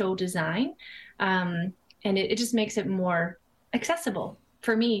whole show design. And it just makes it more accessible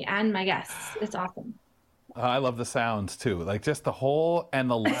for me and my guests. It's awesome. I love the sounds too, like just the whole and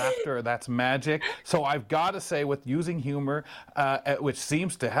the laughter. That's magic. So I've got to say, with using humor, which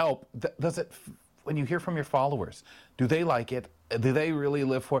seems to help, does it, when you hear from your followers, do they like it? Do they really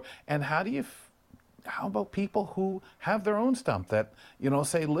live for it? And how about people who have their own stump that, you know,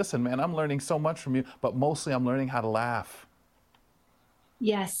 say, listen, man, I'm learning so much from you, but mostly I'm learning how to laugh.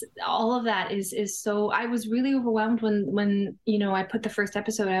 Yes, all of that is so. I was really overwhelmed when you know, I put the first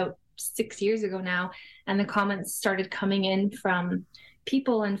episode out 6 years ago now, and the comments started coming in from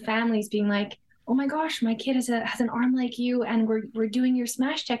people and families being like, oh my gosh, my kid has an arm like you, and we're doing your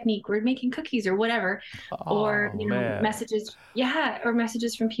smash technique, we're making cookies or whatever. Or you know, messages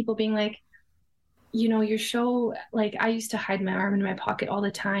from people being like, you know, your show, like I used to hide my arm in my pocket all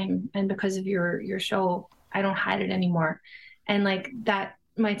the time, and because of your show, I don't hide it anymore. And like that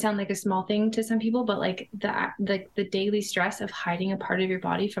might sound like a small thing to some people, but like the daily stress of hiding a part of your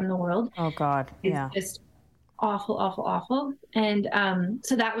body from the world. Oh God. Yeah. Is just awful, awful, awful. And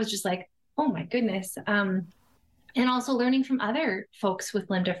so that was just like, oh my goodness. And also learning from other folks with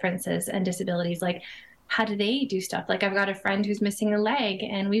limb differences and disabilities, like how do they do stuff? Like I've got a friend who's missing a leg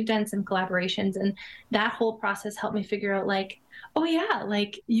and we've done some collaborations, and that whole process helped me figure out like, oh yeah,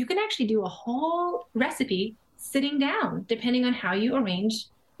 like you can actually do a whole recipe sitting down, depending on how you arrange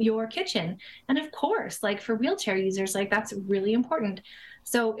your kitchen. And of course, like for wheelchair users, like that's really important.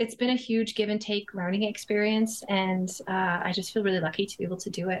 So it's been a huge give and take learning experience. And I just feel really lucky to be able to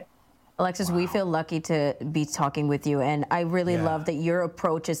do it. Alexis, we feel lucky to be talking with you, and I really love that your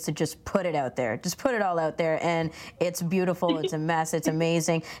approach is to just put it out there. Just put it all out there, and it's beautiful, it's a mess, it's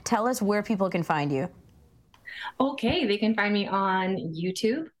amazing. Tell us where people can find you. Okay, they can find me on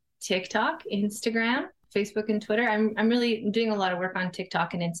YouTube, TikTok, Instagram, Facebook, and Twitter. I'm really doing a lot of work on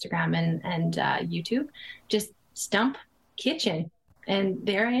TikTok and Instagram and YouTube. Just Stump Kitchen, and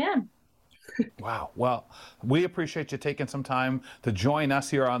there I am. Wow. Well, we appreciate you taking some time to join us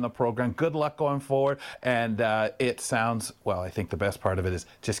here on the program. Good luck going forward. And it sounds, well, I think the best part of it is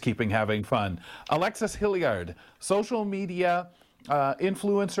just keeping having fun. Alexis Hilliard, social media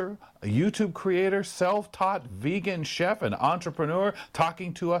influencer, a YouTube creator, self-taught vegan chef and entrepreneur,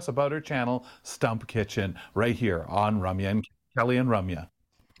 talking to us about her channel, Stump Kitchen, right here on Ramya and Kelly and Ramya.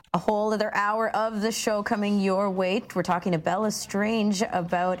 A whole other hour of the show coming your way. We're talking to Bella Strange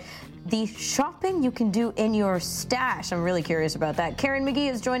about the shopping you can do in your stash. I'm really curious about that. Karen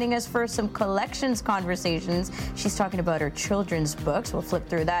McGee is joining us for some collections conversations. She's talking about her children's books. We'll flip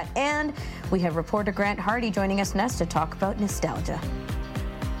through that. And we have reporter Grant Hardy joining us next to talk about nostalgia.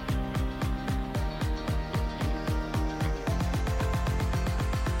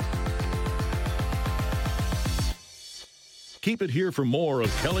 Keep it here for more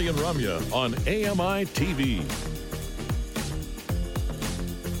of Kelly and Ramya on AMI TV.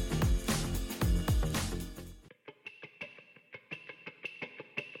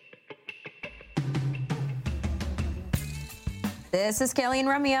 This is Kelly and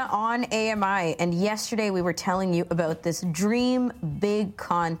Ramya on AMI, and yesterday we were telling you about this Dream Big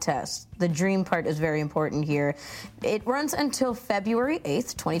contest. The dream part is very important here. It runs until February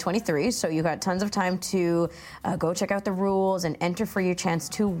 8th, 2023, so you got tons of time to go check out the rules and enter for your chance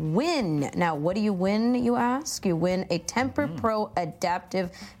to win. Now, what do you win, you ask? You win a Tempur-Pro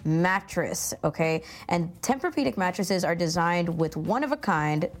adaptive mattress, okay? And Tempur-Pedic mattresses are designed with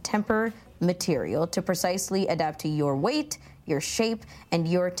one-of-a-kind Tempur material to precisely adapt to your weight, your shape, and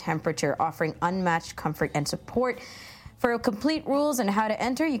your temperature, offering unmatched comfort and support. For complete rules and how to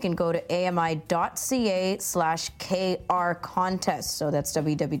enter, you can go to ami.ca/KR contest. So that's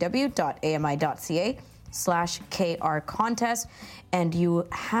www.ami.ca/KR contest. And you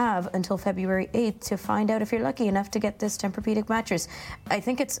have until February 8th to find out if you're lucky enough to get this Tempur-Pedic mattress. I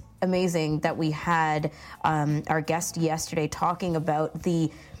think it's amazing that we had our guest yesterday talking about the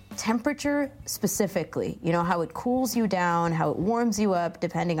temperature specifically, you know, how it cools you down, how it warms you up,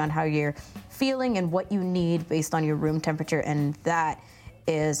 depending on how you're feeling and what you need based on your room temperature. And that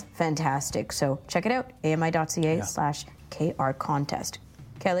is fantastic. So check it out, ami.ca/KR contest.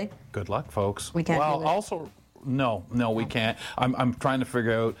 Kelly? Good luck, folks. We can't do it. Also, no, we can't. I'm trying to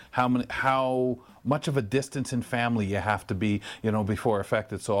figure out how much of a distance in family you have to be, you know, before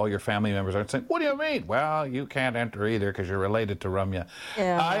affected, so all your family members aren't saying, what do you mean? Well, you can't enter either because you're related to Ramya.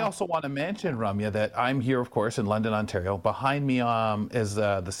 Yeah. I also want to mention, Ramya, that I'm here, of course, in London, Ontario. Behind me is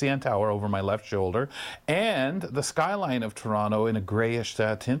the CN Tower over my left shoulder, and the skyline of Toronto in a grayish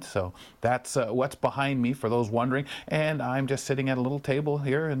tint. So that's what's behind me, for those wondering. And I'm just sitting at a little table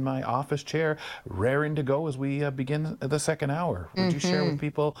here in my office chair, raring to go as we begin the second hour. Would you share with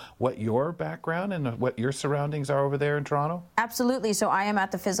people what your background and what your surroundings are over there in Toronto? Absolutely. So I am at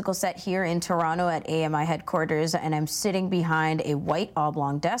the physical set here in Toronto at AMI headquarters, and I'm sitting behind a white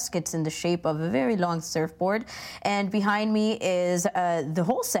oblong desk. It's in the shape of a very long surfboard. And behind me is the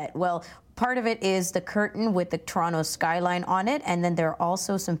whole set. Well, part of it is the curtain with the Toronto skyline on it, and then there are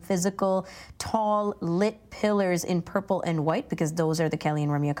also some physical, tall, lit pillars in purple and white, because those are the Kelly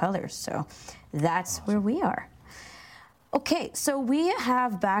and Ramya colors. So that's where we are. Okay, so we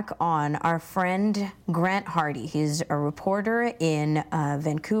have back on our friend Grant Hardy. He's a reporter in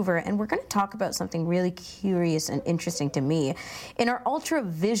Vancouver, and we're going to talk about something really curious and interesting to me. In our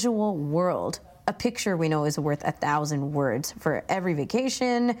ultra-visual world, a picture, we know, is worth 1,000 words. For every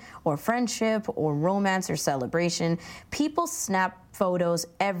vacation or friendship or romance or celebration, people snap photos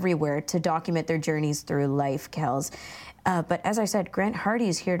everywhere to document their journeys through life, Kels. But as I said, Grant Hardy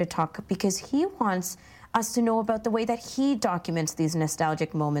is here to talk because he wants us to know about the way that he documents these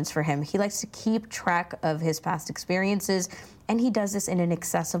nostalgic moments for him. He likes to keep track of his past experiences, and he does this in an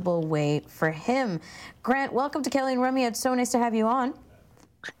accessible way for him. Grant, welcome to Kelly and Rumya. It's so nice to have you on.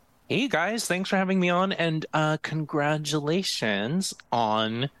 Hey guys, thanks for having me on, and congratulations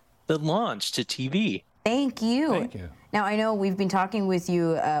on the launch to TV. Thank you. Thank you. Now, I know we've been talking with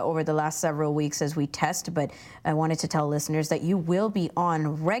you over the last several weeks as we test, but I wanted to tell listeners that you will be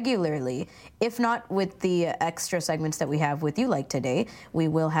on regularly, if not with the extra segments that we have with you, like today. We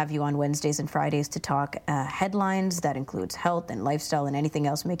will have you on Wednesdays and Fridays to talk headlines. That includes health and lifestyle and anything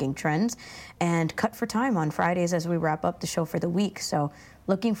else making trends. And Cut for Time on Fridays as we wrap up the show for the week. So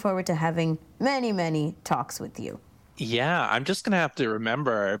looking forward to having many, many talks with you. Yeah, I'm just going to have to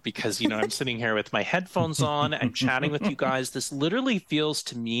remember because, I'm sitting here with my headphones on. I'm chatting with you guys. This literally feels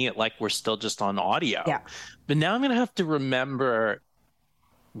to me like we're still just on audio. Yeah. But now I'm going to have to remember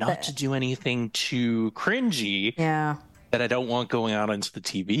not to do anything too cringy that I don't want going out into the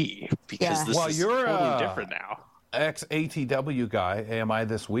TV because this is totally different now. Ex-ATW guy, AMI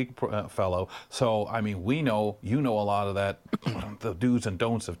This Week fellow. So, we know, a lot of that, the do's and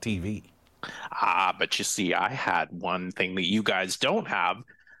don'ts of TV. But you see, I had one thing that you guys don't have.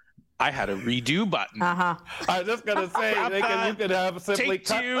 I had a redo button. Uh-huh. I was just going to say, you could have simply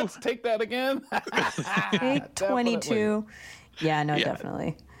cut. Let's take that again. Take 22.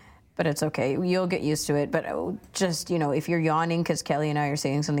 Definitely. But it's okay. You'll get used to it. But just, if you're yawning because Kelly and I are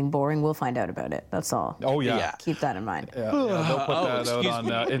saying something boring, we'll find out about it. That's all. Oh, yeah. Keep that in mind. Yeah, they'll put that out on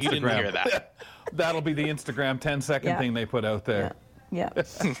Instagram. You didn't hear that. That'll be the Instagram 10-second thing they put out there. Yeah,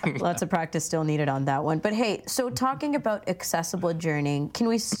 lots of practice still needed on that one. But hey, so talking about accessible journaling, can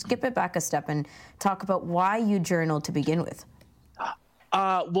we skip it back a step and talk about why you journal to begin with?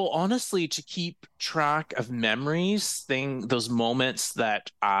 Well, honestly, to keep track of memories, those moments that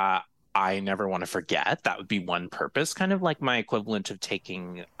I never want to forget, that would be one purpose, kind of like my equivalent of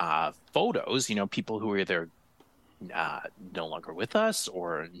taking photos, people who are either no longer with us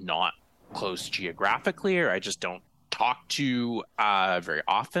or not close geographically, or I just don't talk to very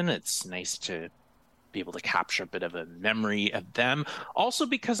often. It's nice to be able to capture a bit of a memory of them. Also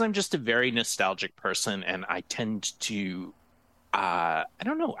because I'm just a very nostalgic person and I tend to, I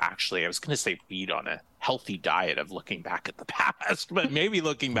don't know, actually, I was going to say feed on a healthy diet of looking back at the past, but maybe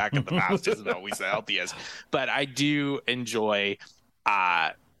looking back at the past isn't always the healthiest. But I do enjoy,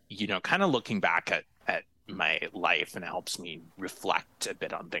 kind of looking back at my life, and it helps me reflect a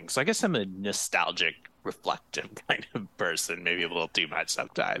bit on things. So I guess I'm a nostalgic, reflective kind of person, maybe a little too much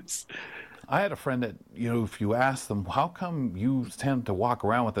sometimes. I had a friend that, if you ask them, how come you tend to walk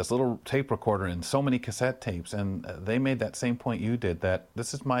around with this little tape recorder and so many cassette tapes? And they made that same point you did, that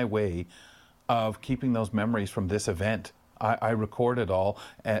this is my way of keeping those memories from this event. I record it all,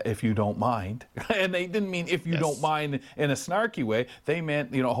 if you don't mind. And they didn't mean if you don't mind in a snarky way. They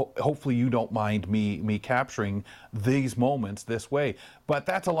meant, hopefully you don't mind me capturing these moments this way. But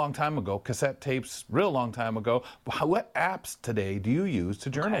that's a long time ago. Cassette tapes, real long time ago. What apps today do you use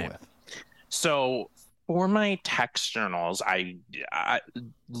to journal with? So for my text journals, I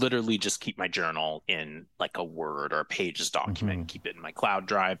literally just keep my journal in like a Word or a Pages document, keep it in my cloud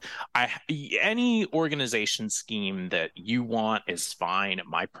drive. Any organization scheme that you want is fine.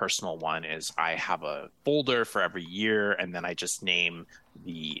 My personal one is I have a folder for every year, and then I just name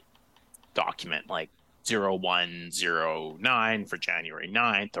the document like 0109 for January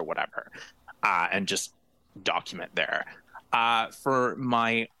 9th or whatever, and just document there. For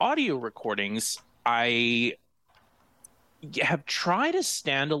my audio recordings, I have tried a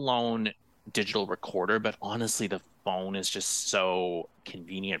standalone digital recorder, but honestly, the phone is just so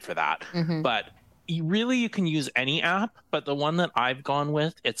convenient for that. But you can use any app, but the one that I've gone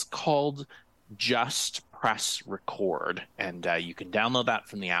with, it's called Just Press Record, and you can download that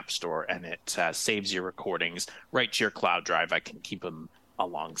from the App Store, and it saves your recordings right to your cloud drive. I can keep them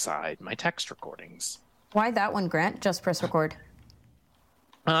alongside my text recordings. Why that one, Grant? Just Press Record.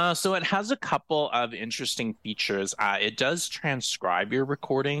 So it has a couple of interesting features. It does transcribe your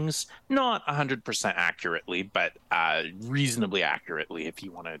recordings, not 100% accurately, but reasonably accurately if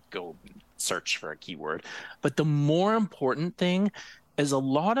you want to go search for a keyword. But the more important thing is a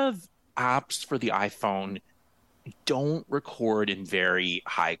lot of apps for the iPhone don't record in very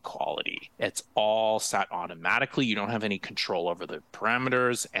high quality. It's all set automatically. You don't have any control over the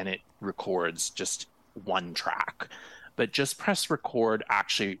parameters, and it records just one track. But Just Press Record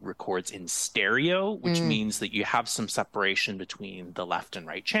actually records in stereo, which means that you have some separation between the left and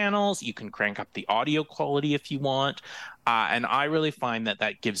right channels. You can crank up the audio quality if you want. And I really find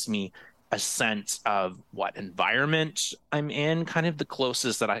that gives me a sense of what environment I'm in, kind of the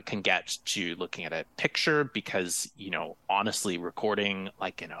closest that I can get to looking at a picture, because, honestly, recording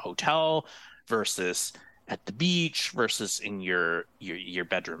like in a hotel versus at the beach versus in your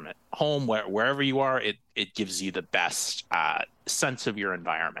bedroom at home, wherever you are, it gives you the best sense of your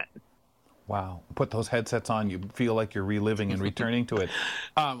environment. Wow. Put those headsets on, you feel like you're reliving and returning to it.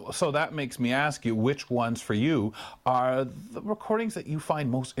 So that makes me ask you, which ones for you are the recordings that you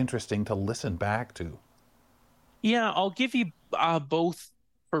find most interesting to listen back to? Yeah, I'll give you both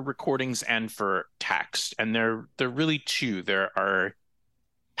for recordings and for text. And they're really two. There are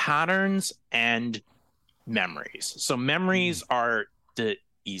patterns and memories. So memories are the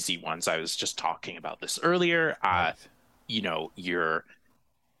easy ones. I was just talking about this earlier. Right.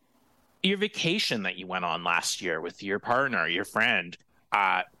 Your vacation that you went on last year with your partner, your friend,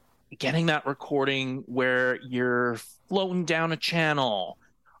 getting that recording where you're floating down a channel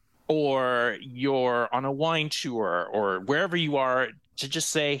or you're on a wine tour or wherever you are, to just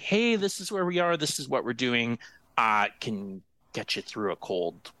say, hey, this is where we are, this is what we're doing, can get you through a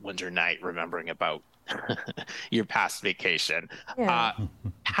cold winter night remembering about your past vacation. Yeah.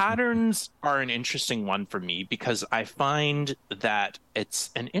 Patterns are an interesting one for me because I find that it's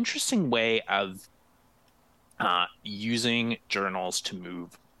an interesting way of using journals to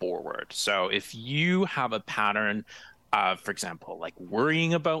move forward. So if you have a pattern of, for example, like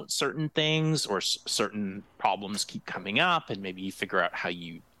worrying about certain things or certain problems keep coming up, and maybe you figure out how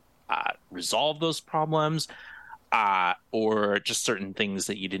you resolve those problems, or just certain things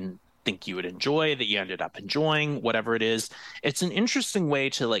that you didn't think you would enjoy that you ended up enjoying, whatever it is, it's an interesting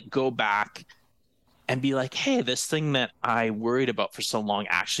way to like go back and be like, hey, this thing that I worried about for so long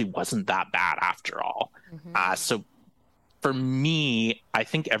actually wasn't that bad after all. Mm-hmm. So for me, I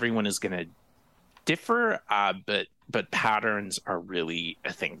think everyone is going to differ, but patterns are really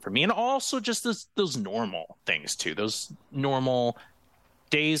a thing for me. And also just those normal things too, those normal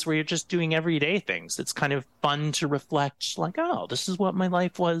days where you're just doing everyday things. It's kind of fun to reflect, like, oh, this is what my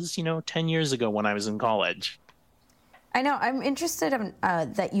life was, 10 years ago when I was in college. I know. I'm interested in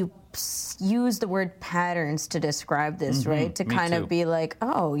that you use the word patterns to describe this, right? To kind of be like,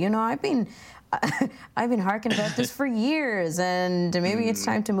 oh, I've been harking about this for years, and maybe it's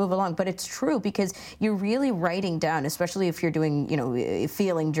time to move along. But it's true, because you're really writing down, especially if you're doing,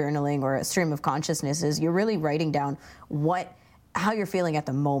 feeling journaling or a stream of consciousnesses, you're really writing down how you're feeling at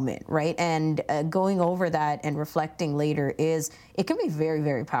the moment, right? And going over that and reflecting later it can be very,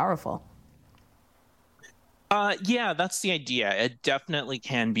 very powerful. Yeah, that's the idea. It definitely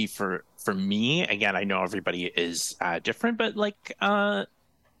can be for me. Again, I know everybody is different, but like, as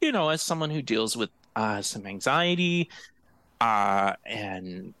someone who deals with some anxiety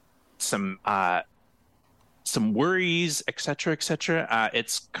and some worries, et cetera,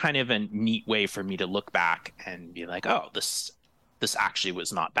 it's kind of a neat way for me to look back and be like, oh, this actually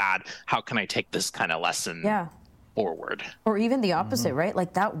was not bad. How can I take this kind of lesson forward? Or even the opposite, right?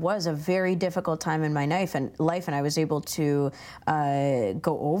 Like that was a very difficult time in my life, and I was able to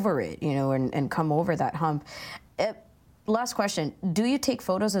go over it, and come over that hump. Last question. Do you take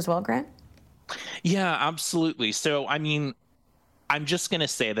photos as well, Grant? Yeah, absolutely. So, I mean, I'm just going to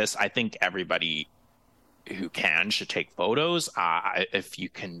say this. I think everybody who should take photos. If you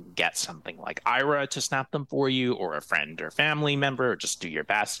can get something like Ira to snap them for you, or a friend or family member, or just do your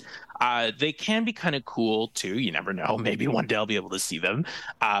best. They can be kind of cool too. You never know. Maybe one day I'll be able to see them.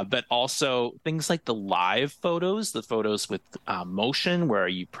 But also things like the live photos, the photos with motion where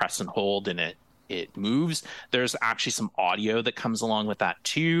you press and hold and it moves. There's actually some audio that comes along with that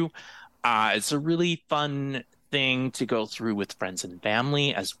too. It's a really fun thing to go through with friends and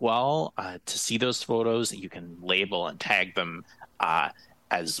family as well, to see those photos. You can label and tag them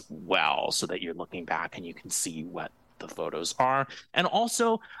as well, so that you're looking back and you can see what the photos are. And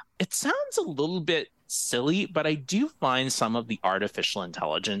also, it sounds a little bit silly, but I do find some of the artificial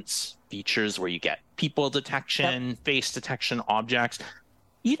intelligence features where you get people detection, face detection, objects.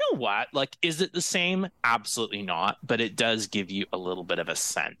 You know what? Like, is it the same? Absolutely not. But it does give you a little bit of a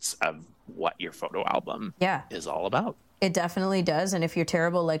sense of what your photo album is all about. It definitely does. And if you're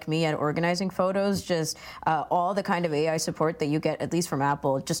terrible like me at organizing photos, just all the kind of AI support that you get, at least from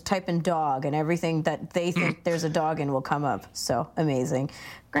Apple, just type in dog and everything that they think there's a dog in will come up. So amazing.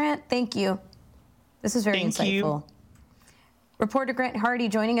 Grant, thank you. This is very insightful. Reporter Grant Hardy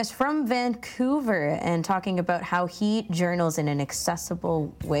joining us from Vancouver and talking about how he journals in an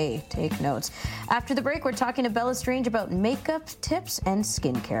accessible way. Take notes. After the break, we're talking to Bella Strange about makeup tips and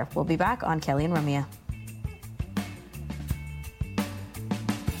skincare. We'll be back on Kelly and Ramya.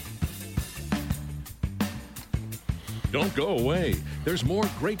 Don't go away. There's more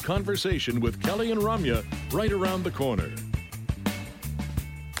great conversation with Kelly and Ramya right around the corner.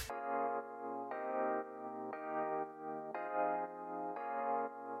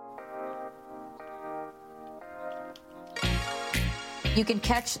 You can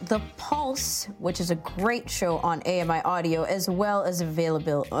catch The Pulse, which is a great show on AMI Audio, as well as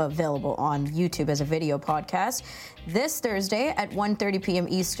available on YouTube as a video podcast, this Thursday at 1:30 p.m.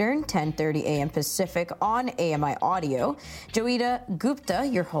 Eastern, 10:30 a.m. Pacific on AMI Audio. Joeita Gupta,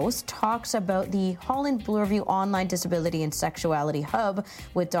 your host, talks about the Holland Bloorview Online Disability and Sexuality Hub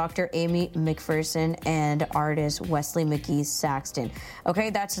with Dr. Amy McPherson and artist Wesley McGee Saxton. Okay,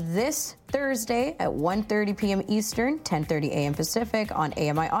 that's this Thursday at 1:30 p.m. Eastern, 10:30 a.m. Pacific on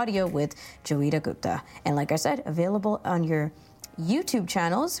AMI Audio with Joeita Gupta. And like I said, available on your YouTube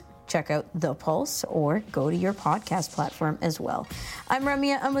channels. Check out The Pulse or go to your podcast platform as well. I'm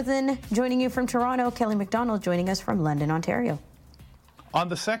Ramya Amuthan, joining you from Toronto. Kelly McDonald joining us from London, Ontario. On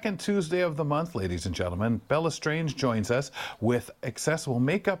the second Tuesday of the month, ladies and gentlemen, Bella Strange joins us with accessible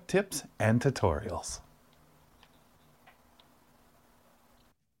makeup tips and tutorials.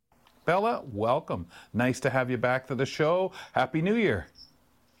 Bella, welcome. Nice to have you back to the show. Happy New Year.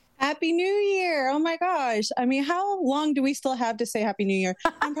 Happy New Year. Oh my gosh. I mean, how long do we still have to say Happy New Year?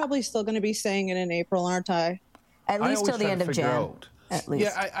 I'm probably still going to be saying it in April, aren't I? At least till the end of Jan. At least.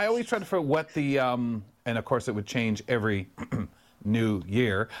 Yeah, I always try to figure out what the, and of course it would change every new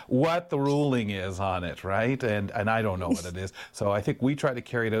year, what the ruling is on it, right? And I don't know what it is. So I think we try to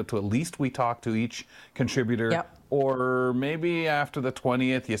carry it out to at least we talk to each contributor. Yep. Or maybe after the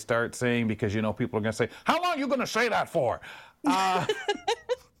 20th you start saying, because you know people are going to say, how long are you going to say that for?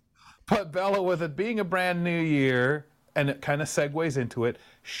 But Bella, with it being a brand new year, and it kind of segues into it,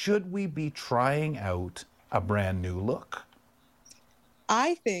 should we be trying out a brand new look?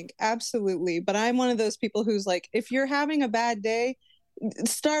 I think absolutely. But I'm one of those people who's like, if you're having a bad day,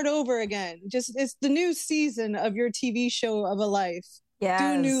 start over again. Just, it's the new season of your TV show of a life. Yes. Do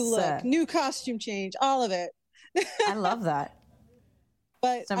a new look, new costume change, all of it. I love that.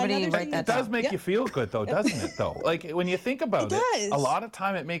 But somebody write that down. It does make you feel good, though, doesn't it? Though, like when you think about it, a lot of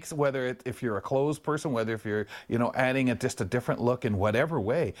time it makes, whether if you're a clothes person, whether if you're adding just a different look in whatever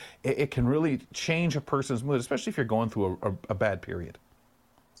way, it can really change a person's mood, especially if you're going through a bad period.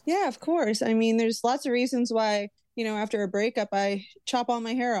 Yeah, of course. I mean, there's lots of reasons why after a breakup I chop all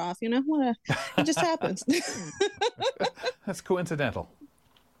my hair off. It just happens. That's coincidental.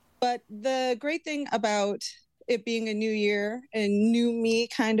 But the great thing about it being a new year and new me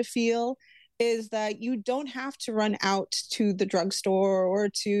kind of feel is that you don't have to run out to the drugstore or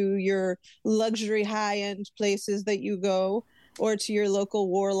to your luxury high-end places that you go or to your local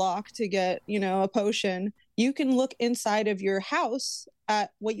Warlock to get, a potion. You can look inside of your house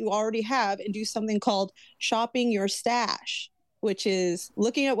at what you already have and do something called shopping your stash, which is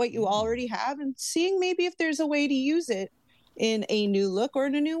looking at what you already have and seeing maybe if there's a way to use it in a new look or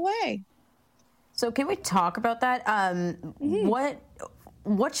in a new way. So can we talk about that?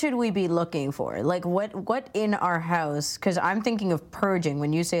 What should we be looking for? Like what in our house? Because I'm thinking of purging.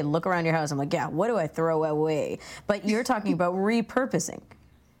 When you say look around your house, I'm like, yeah, what do I throw away? But you're talking about repurposing.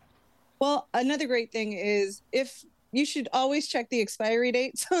 Well, another great thing is if you should always check the expiry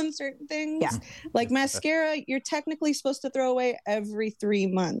dates on certain things. Yeah. Like mascara, you're technically supposed to throw away every 3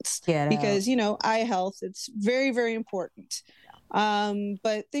 months because, eye health, it's very, very important.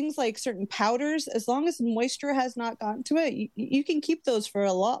 But things like certain powders, as long as moisture has not gotten to it, you can keep those for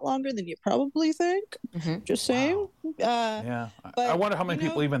a lot longer than you probably think. Mm-hmm. Just saying. Wow. But, I wonder how many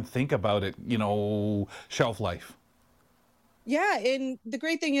people even think about it, shelf life. Yeah, and the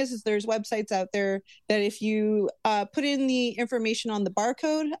great thing is there's websites out there that if you put in the information on the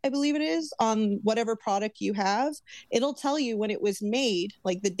barcode, I believe it is, on whatever product you have, it'll tell you when it was made,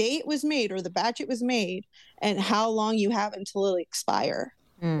 like the day it was made or the batch it was made, and how long you have until it'll expire.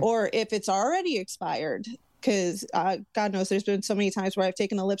 Or if it's already expired, because God knows there's been so many times where I've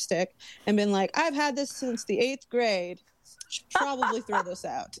taken a lipstick and been like, I've had this since the 8th grade. Should probably throw this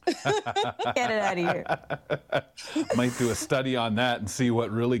out. Get it out of here. Might do a study on that and see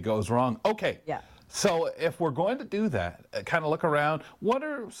what really goes wrong. Okay. Yeah. So if we're going to do that, kind of look around, what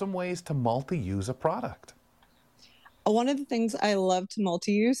are some ways to multi-use a product? One of the things I love to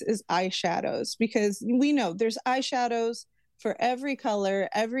multi-use is eyeshadows, because we know there's eyeshadows for every color,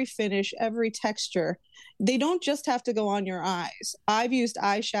 every finish, every texture. They don't just have to go on your eyes. I've used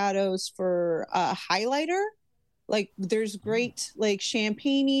eyeshadows for highlighter. Like there's great like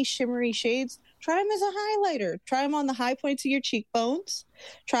champagne-y, shimmery shades try them as a highlighter. Try them on the high points of your cheekbones.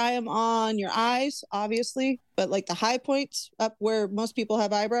 Try them on your eyes, obviously, but like the high points up where most people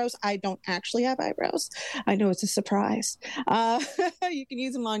have eyebrows. I don't actually have eyebrows. I know it's a surprise. You can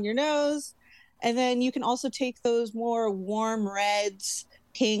use them on your nose. And then you can also take those more warm reds,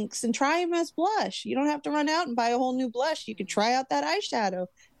 pinks, and try them as blush. You don't have to run out and buy a whole new blush. You can try out that eyeshadow.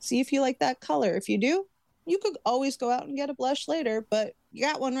 See if you like that color. If you do, you could always go out and get a blush later, but you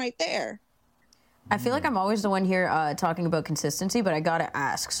got one right there. I feel like I'm always the one here talking about consistency, but I gotta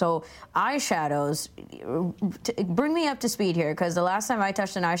ask. So eyeshadows, bring me up to speed here, because the last time I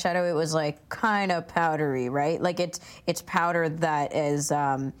touched an eyeshadow, it was like kind of powdery, right? Like it's powder that is,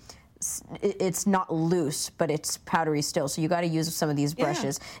 it's not loose, but it's powdery still. So you got to use some of these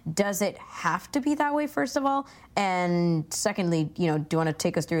brushes. Yeah. Does it have to be that way, first of all? And secondly, do you want to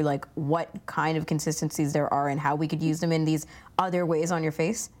take us through like what kind of consistencies there are and how we could use them in these other ways on your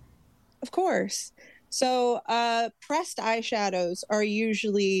face? Of course. So pressed eyeshadows are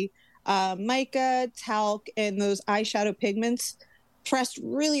usually mica, talc, and those eyeshadow pigments pressed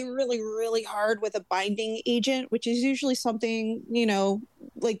really, really, really hard with a binding agent, which is usually something,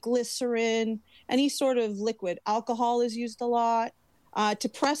 like glycerin, any sort of liquid. Alcohol is used a lot to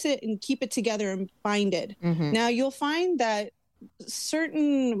press it and keep it together and bind it. Mm-hmm. Now, you'll find that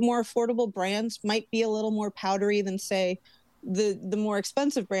certain more affordable brands might be a little more powdery than, say, the more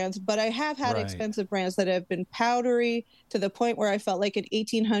expensive brands, but I have had expensive brands that have been powdery to the point where I felt like an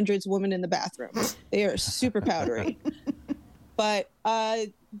 1800s woman in the bathroom. They are super powdery. But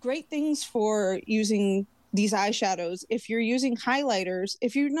great things for using these eyeshadows. If you're using highlighters,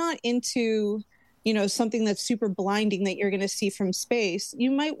 if you're not into, something that's super blinding that you're going to see from space,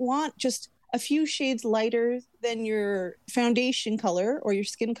 you might want just a few shades lighter than your foundation color or your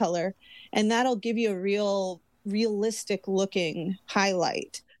skin color. And that'll give you a realistic looking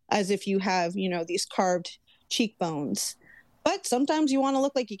highlight, as if you have, these carved cheekbones. But sometimes you want to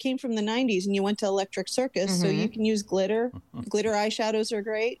look like you came from the 90s and you went to Electric Circus. Mm-hmm. So you can use glitter. Glitter eyeshadows are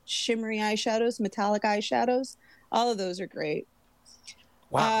great. Shimmery eyeshadows, metallic eyeshadows. All of those are great.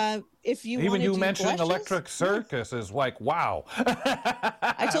 Wow. If you even you mentioning blushes, Electric Circus is like, wow.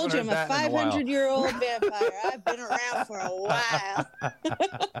 I told you I'm a 500-year-old vampire. I've been around for a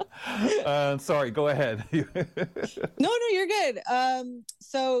while. Sorry, go ahead. No, you're good.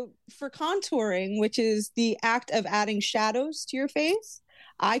 So for contouring, which is the act of adding shadows to your face,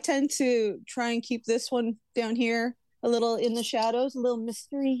 I tend to try and keep this one down here a little in the shadows, a little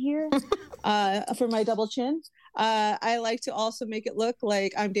mystery here for my double chin. I like to also make it look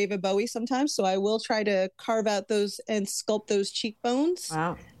like I'm David Bowie sometimes, so I will try to carve out those and sculpt those cheekbones.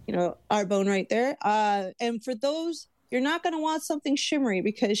 Wow. Our bone right there. And for those, you're not going to want something shimmery,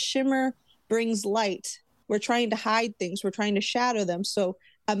 because shimmer brings light. We're trying to hide things. We're trying to shadow them. So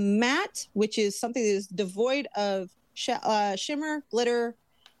a matte, which is something that is devoid of shimmer, glitter,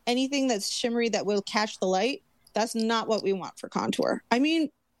 anything that's shimmery that will catch the light, that's not what we want for contour. I mean,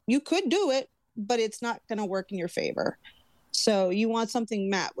 you could do it, but it's not going to work in your favor. So you want something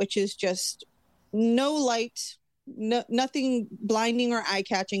matte, which is just no light, nothing blinding or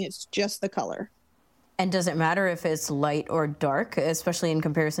eye-catching. It's just the color. And does it matter if it's light or dark, especially in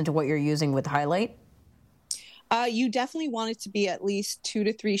comparison to what you're using with highlight? You definitely want it to be at least 2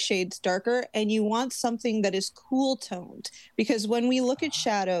 to 3 shades darker, and you want something that is cool toned, because when we look at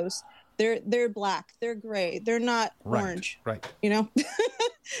shadows, they're black, they're gray, they're not orange, right?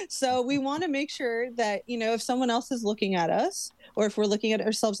 So we want to make sure that, if someone else is looking at us, or if we're looking at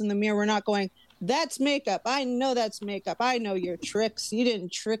ourselves in the mirror, we're not going, "That's makeup. I know that's makeup. I know your tricks. You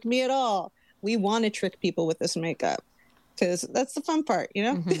didn't trick me at all." We want to trick people with this makeup, because that's the fun part,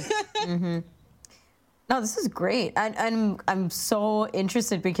 Mm-hmm. Mm-hmm. No, this is great. I'm so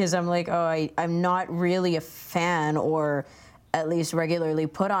interested, because I'm like, I'm not really a fan, or at least regularly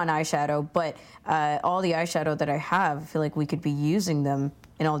put on eyeshadow, but all the eyeshadow that I have, I feel like we could be using them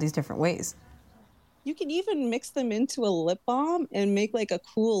in all these different ways. You can even mix them into a lip balm and make like a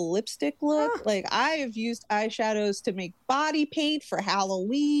cool lipstick look. Like, I have used eyeshadows to make body paint for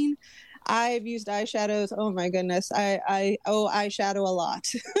Halloween. I've used eyeshadows. Oh my goodness. I owe eyeshadow a lot.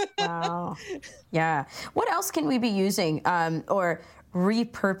 Wow. Yeah. What else can we be using? Or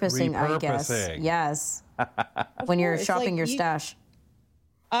repurposing, I guess. Yes. When you're shopping your stash.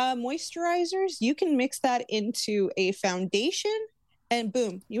 Moisturizers, you can mix that into a foundation, and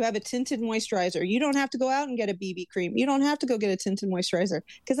boom, you have a tinted moisturizer. You don't have to go out and get a BB cream. You don't have to go get a tinted moisturizer,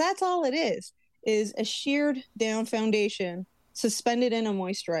 because that's all it is a sheared down foundation suspended in a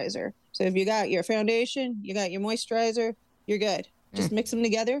moisturizer. So if you got your foundation, you got your moisturizer, you're good. Just mix them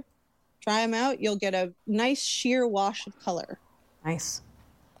together, try them out. You'll get a nice sheer wash of color. Nice.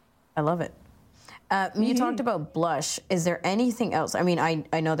 I love it. You talked about blush. Is there anything else? I mean,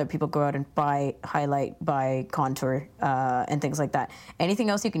 I know that people go out and buy highlight, buy contour, and things like that. Anything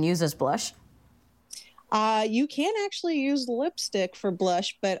else you can use as blush? You can actually use lipstick for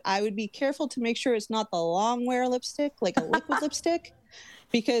blush, but I would be careful to make sure it's not the long wear lipstick, like a liquid lipstick,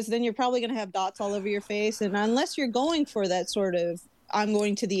 because then you're probably going to have dots all over your face. And unless you're going for that sort of, I'm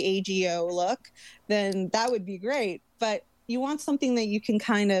going to the AGO look, then that would be great. But you want something that you can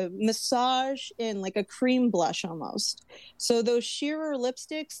kind of massage in, like a cream blush almost. So those sheerer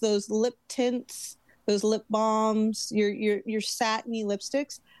lipsticks, those lip tints, those lip balms, your satiny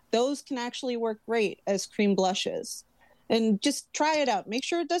lipsticks, those can actually work great as cream blushes. And just try it out. Make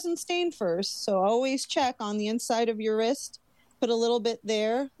sure it doesn't stain first. So always check on the inside of your wrist. Put a little bit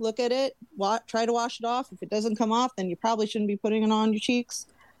there. Look at it. Try to wash it off. If it doesn't come off, then you probably shouldn't be putting it on your cheeks.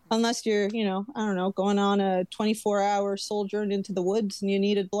 Unless you're, I don't know, going on a 24-hour sojourn into the woods and you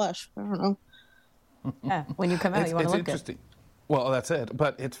needed blush. I don't know. Yeah, when you come out, you want to look interesting. Well, that's it.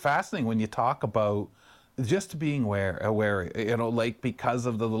 But it's fascinating when you talk about just being aware, like because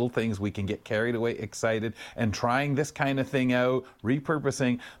of the little things we can get carried away, excited, and trying this kind of thing out,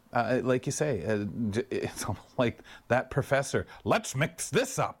 repurposing, like you say, it's almost like that professor, let's mix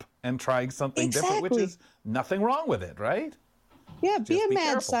this up and trying something different, which is nothing wrong with it, right? Yeah, be a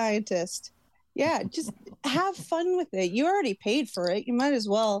mad scientist. Yeah, just have fun with it. You already paid for it. You might as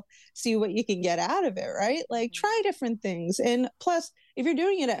well see what you can get out of it, right? Like, try different things. And plus, if you're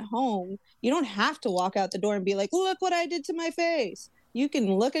doing it at home, you don't have to walk out the door and be like, look what I did to my face. You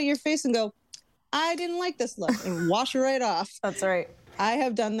can look at your face and go, I didn't like this look, and wash it right off. That's right. I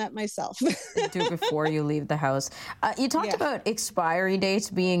have done that myself. Do it before you leave the house. You talked about expiry dates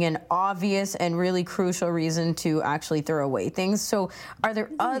being an obvious and really crucial reason to actually throw away things. So are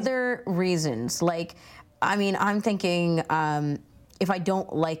there other reasons? Like, I mean, I'm thinking if I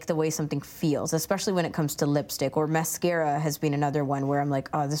don't like the way something feels, especially when it comes to lipstick, or mascara has been another one where I'm like,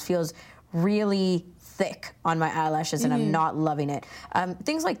 oh, this feels really thick on my eyelashes and I'm not loving it.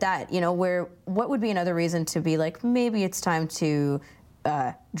 Things like that, what would be another reason to be like, maybe it's time to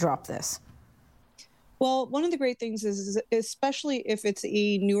drop this? Well, one of the great things is, especially if it's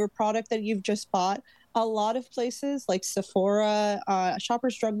a newer product that you've just bought, a lot of places like Sephora,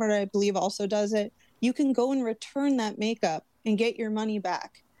 Shoppers Drug Mart, I believe also does it. You can go and return that makeup and get your money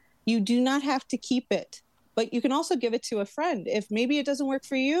back. You do not have to keep it, but you can also give it to a friend. If maybe it doesn't work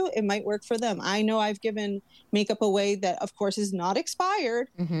for you, it might work for them. I know I've given makeup away that, of course, is not expired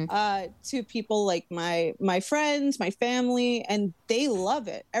to people like my friends, my family, and they love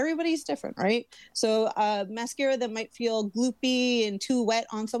it. Everybody's different, right? So mascara that might feel gloopy and too wet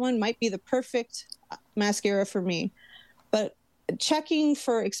on someone might be the perfect mascara for me. But checking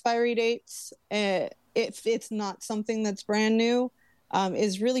for expiry dates, if it's not something that's brand new,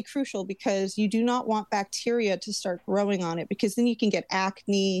 is really crucial, because you do not want bacteria to start growing on it, because then you can get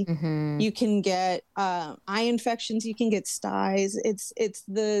acne, you can get eye infections, you can get styes. It's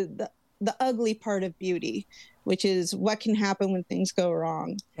the ugly part of beauty, which is what can happen when things go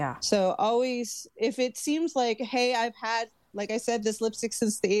wrong. Yeah. So always, if it seems like, hey, I've had, like I said, this lipstick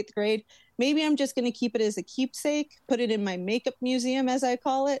since the 8th grade, maybe I'm just going to keep it as a keepsake, put it in my makeup museum, as I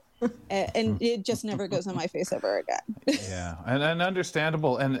call it, and it just never goes on my face ever again. Yeah, and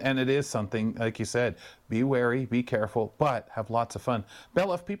understandable, and it is something, like you said, be wary, be careful, but have lots of fun.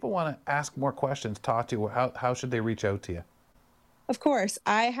 Bella, if people want to ask more questions, talk to you, how should they reach out to you? Of course.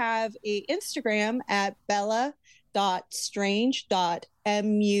 I have a Instagram at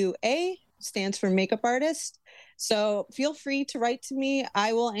bella.strange.mua, stands for makeup artist. So feel free to write to me.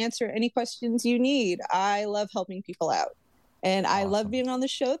 I will answer any questions you need. I love helping people out. And I love being on the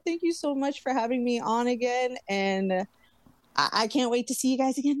show. Thank you so much for having me on again. And I can't wait to see you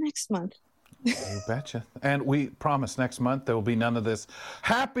guys again next month. You betcha. And we promise next month there will be none of this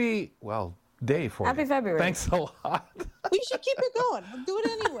day for Happy you. February. Thanks a lot. We should keep it going. We'll do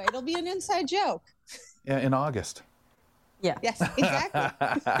it anyway. It'll be an inside joke. Yeah, in August. Yeah. Yes, exactly.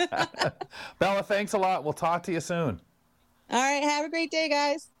 Bella, thanks a lot. We'll talk to you soon. All right. Have a great day,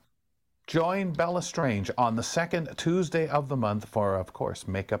 guys. Join Bella Strange on the second Tuesday of the month for, of course,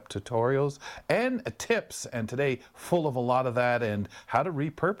 makeup tutorials and tips. And today, full of a lot of that and how to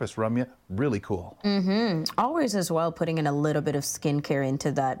repurpose, Ramya. Really cool. Always as well putting in a little bit of skincare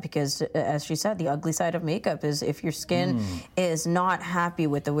into that, because as she said, the ugly side of makeup is if your skin is not happy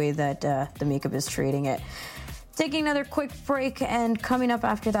with the way that the makeup is treating it. Taking another quick break, and coming up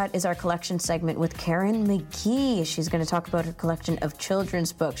after that is our collection segment with Karen McGee. She's going to talk about her collection of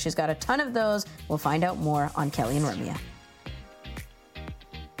children's books. She's got a ton of those. We'll find out more on Kelly and Ramya.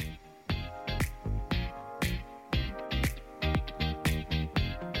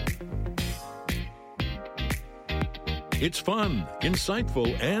 It's fun,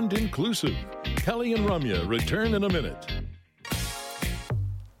 insightful, and inclusive. Kelly and Ramya return in a minute.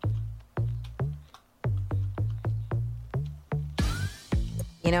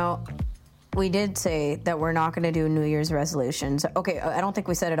 You know, we did say that we're not going to do New Year's resolutions. Okay, I don't think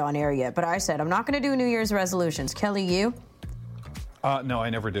we said it on air yet, but I said I'm not going to do New Year's resolutions. Kelly, you? No, I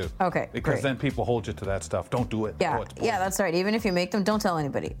never do. Okay, because great. then people hold you to that stuff. Don't do it. Yeah, Oh, it's yeah, that's right. Even if you make them, don't tell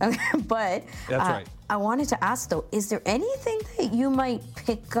anybody. But That's right. I wanted to ask though, is there anything that you might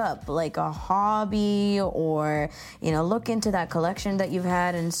pick up, like a hobby, or look into that collection that you've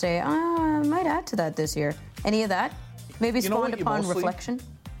had and say, I might add to that this year? Any of that? Maybe spawned upon reflection?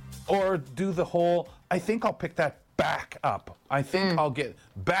 Or do the whole, I think I'll pick that back up. I think I'll get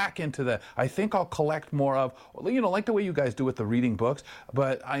back into that. I think I'll collect more of, like the way you guys do with the reading books.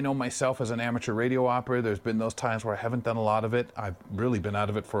 But I know myself as an amateur radio operator, there's been those times where I haven't done a lot of it. I've really been out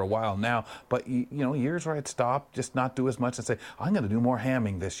of it for a while now. But, years where I'd stop, just not do as much and say, I'm going to do more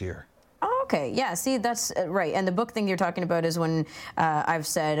hamming this year. Okay, yeah, see, that's right. And the book thing you're talking about is when I've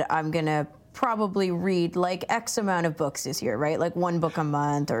said I'm going to probably read like X amount of books this year, right? Like 1 book a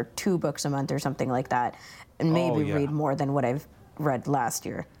month or 2 books a month or something like that. And maybe read more than what I've read last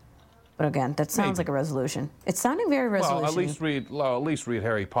year. But again, that sounds like a resolution. It's sounding very resolution. Well, at least read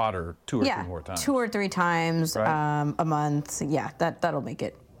Harry Potter 2 or 3 more times. 2 or 3 times right? A month. Yeah, that'll make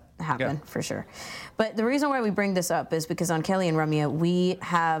it happen for sure. But the reason why we bring this up is because on Kelly and Ramya, we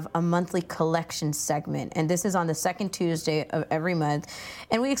have a monthly collection segment, and this is on the second Tuesday of every month.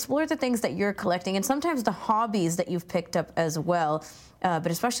 And we explore the things that you're collecting and sometimes the hobbies that you've picked up as well. But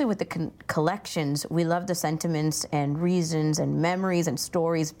especially with the collections, we love the sentiments and reasons and memories and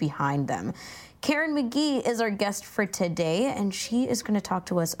stories behind them. Karen McGee is our guest for today, and she is going to talk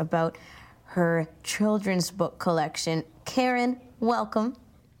to us about her children's book collection. Karen, welcome.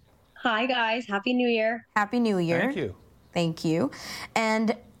 Hi, guys. Happy New Year. Happy New Year. Thank you. Thank you.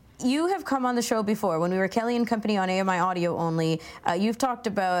 And you have come on the show before. When we were Kelly and Company on AMI Audio Only, you've talked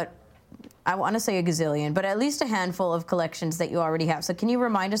about, I want to say a gazillion, but at least a handful of collections that you already have. So can you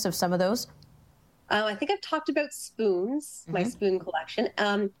remind us of some of those? I think I've talked about spoons, my spoon collection.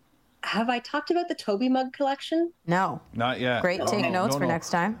 Have I talked about the Toby mug collection? No. Not yet. Great. Take notes for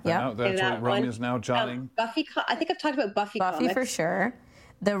next time. Yeah. That's what Rome is now jotting. Buffy, I think I've talked about Buffy comics. For sure.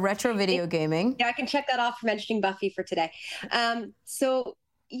 The retro video gaming. Yeah, I can check that off for mentioning Buffy for today. So,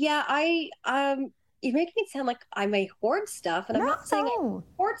 yeah, you're making it sound like I may hoard stuff, and I'm not saying I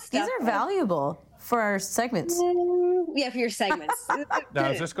hoard stuff. These are valuable for our segments. Yeah, for your segments. Now, I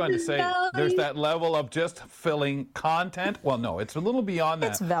was just going to say, there's that level of just filling content. Well, no, it's a little beyond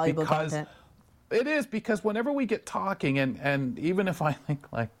that. It's valuable content. It is, because whenever we get talking, and even if I think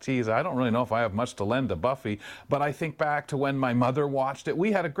like, geez, I don't really know if I have much to lend to Buffy, but I think back to when my mother watched it.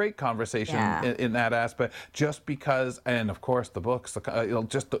 We had a great conversation in that aspect, just because, and of course the books,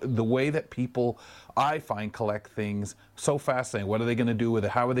 just the way that people, I find, collect things so fascinating. What are they going to do with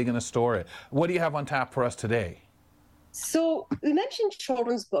it? How are they going to store it? What do you have on tap for us today? So we mentioned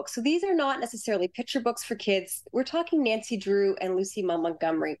children's books. So these are not necessarily picture books for kids. We're talking Nancy Drew and Lucy Maud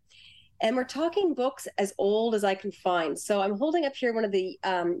Montgomery. And we're talking books as old as I can find. So I'm holding up here one of the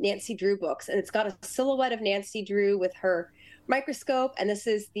Nancy Drew books, and it's got a silhouette of Nancy Drew with her microscope. And this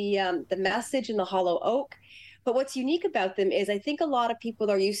is the message in the hollow oak. But what's unique about them is I think a lot of people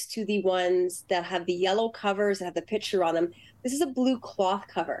are used to the ones that have the yellow covers that have the picture on them. This is a blue cloth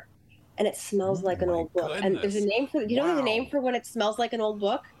cover, and it smells like an old book. And there's a name for, there's a name for when it smells like an old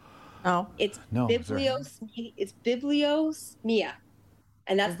book? Oh. It's bibliosmia.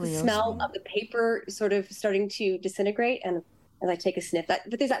 And that's the smell of the paper sort of starting to disintegrate. And as I take a sniff, but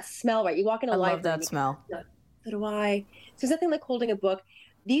there's that smell, right? You walk in a library. I love that smell. So do I. So there's nothing like holding a book.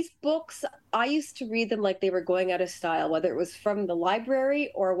 These books, I used to read them like they were going out of style, whether it was from the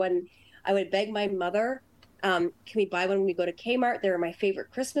library or when I would beg my mother, can we buy one when we go to Kmart? They were my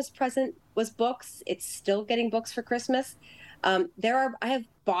favorite Christmas present was books. It's still getting books for Christmas. I have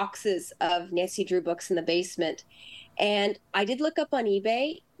boxes of Nancy Drew books in the basement. And I did look up on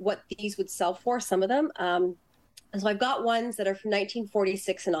eBay what these would sell for, some of them. So I've got ones that are from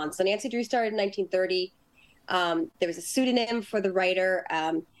 1946 and on. So Nancy Drew started in 1930. There was a pseudonym for the writer.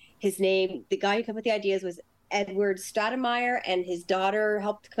 His name, the guy who came up with the ideas, was Edward Stratemeyer, and his daughter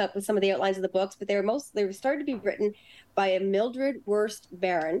helped come up with some of the outlines of the books. But they were started to be written by a Mildred Wurst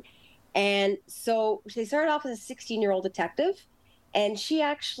Barron. And so they started off as a 16-year-old detective. And she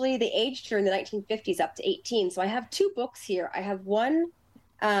actually, they aged her in the 1950s up to 18. So I have 2 books here. I have one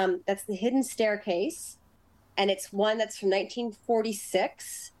that's The Hidden Staircase, and it's one that's from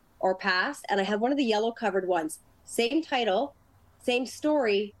 1946 or past. And I have one of the yellow-covered ones. Same title, same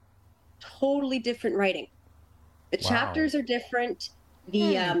story, totally different writing. The chapters are different.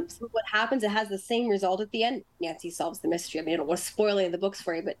 So what happens, it has the same result at the end. Nancy solves the mystery. I mean, I don't want to spoil any of the books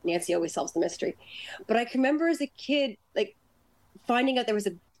for you, but Nancy always solves the mystery. But I can remember as a kid, like, finding out there was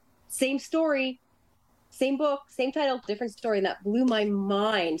a same story, same book, same title, different story, and that blew my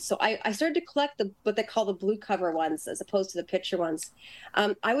mind. So I started to collect what they call the blue cover ones as opposed to the picture ones.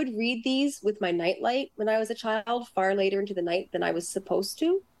 I would read these with my nightlight when I was a child, far later into the night than I was supposed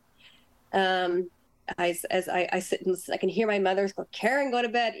to. As I sit and listen, I can hear my mother's go, "Karen, go to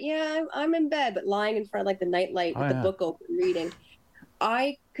bed." Yeah, I'm in bed, but lying in front of like the nightlight with the book open reading.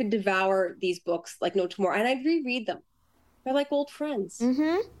 I could devour these books like no tomorrow, and I'd reread them. They're like old friends.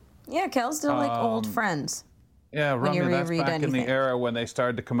 Mm-hmm. Yeah, Kel's still like old friends. Yeah, Rummy, that's back in the era when they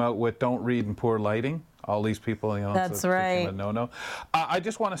started to come out with "Don't read in poor lighting." All these people, you know, that's right. No. I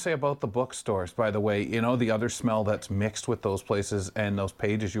just want to say about the bookstores, by the way, you know, the other smell that's mixed with those places and those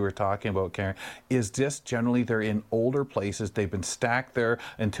pages you were talking about, Karen, is just generally they're in older places. They've been stacked there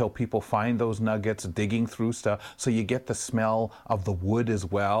until people find those nuggets, digging through stuff. So you get the smell of the wood as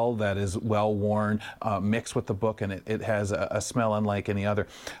well that is well worn, mixed with the book, and it has a smell unlike any other.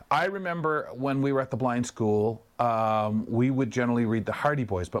 I remember when we were at the blind school, we would generally read the Hardy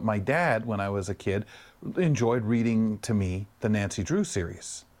Boys, but my dad, when I was a kid, enjoyed reading to me the Nancy Drew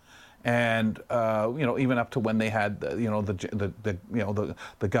series, and you know, even up to when they had the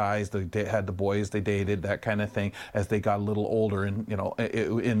guys, they had the boys they dated, that kind of thing, as they got a little older, and you know,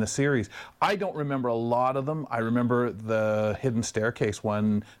 in the series. I don't remember a lot of them. I remember the Hidden Staircase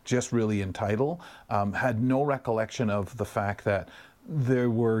one, just really in title. Had no recollection of the fact that there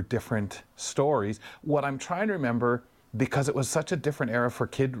were different stories. What I'm trying to remember, because it was such a different era for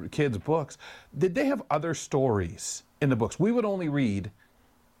kids' books, did they have other stories in the books? We would only read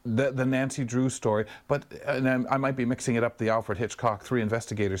the Nancy Drew story, but and I might be mixing it up, the Alfred Hitchcock Three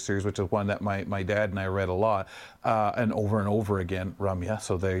Investigators series, which is one that my dad and I read a lot, and over again, Ramya,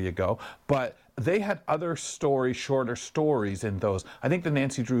 so there you go. But they had other stories, shorter stories in those. I think the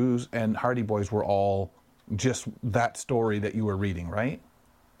Nancy Drews and Hardy Boys were all just that story that you were reading, right?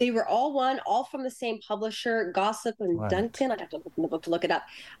 They were all from the same publisher, Gossip and Duncan. I'd have to open the book to look it up,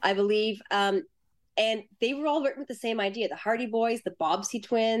 I believe. And they were all written with the same idea. The Hardy Boys, the Bobbsey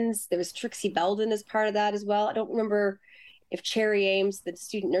twins. There was Trixie Belden as part of that as well. I don't remember if Cherry Ames, the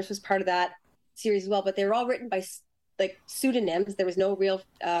student nurse, was part of that series as well, but they were all written by like pseudonyms. There was no real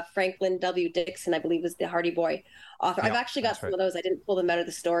Franklin W. Dixon, I believe, was the Hardy Boy author. I've actually got some of those. I didn't pull them out of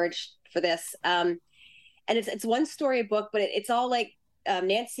the storage for this. And it's one story a book, but it's all like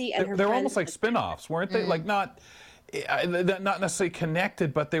Nancy and her They're friends. almost like spin-offs, weren't they? Like not necessarily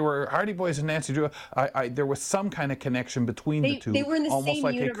connected, but they were Hardy Boys and Nancy Drew. There was some kind of connection between the two. They were in the almost same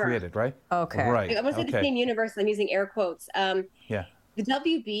like universe. they created, right? Okay. Right. I want to say the same universe. I'm using air quotes. Yeah. The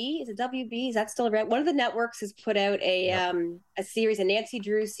WB, is it WB? Is that still around? One of the networks has put out a series, a Nancy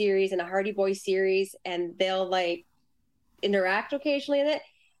Drew series and a Hardy Boy series, and they'll like interact occasionally in it.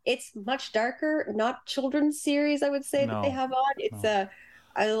 It's much darker, not children's series, I would say, that they have on. It's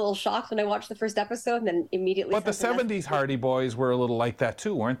I was a little shocked when I watched the first episode and then immediately. But the 70s Hardy Boys were a little like that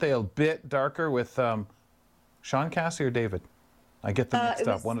too, weren't they? A bit darker with Sean Cassidy or David? I get them mixed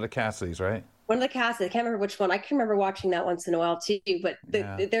up. One of the Cassidys, right? One of the Cassidys. I can't remember which one. I can remember watching that once in a while too. But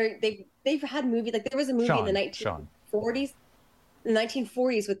they've had movies, like there was a movie in the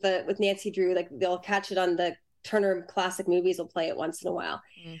 1940s with Nancy Drew. Like they'll catch it on the Turner Classic Movies, will play it once in a while.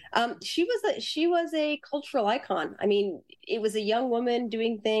 She was a cultural icon. I mean, it was a young woman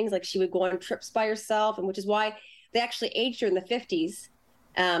doing things like she would go on trips by herself, and which is why they actually aged her in the 50s,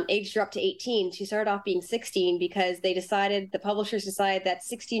 aged her up to 18. She started off being 16 because the publishers decided that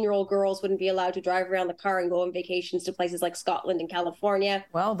 16-year-old girls wouldn't be allowed to drive around the car and go on vacations to places like Scotland and California.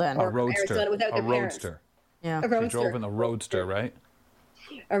 Well then, a roadster. Without their parents. Yeah, a roadster. She drove in a roadster, right?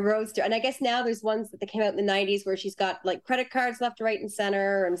 A roadster. And I guess now there's ones that came out in the 90s where she's got like credit cards left, right, and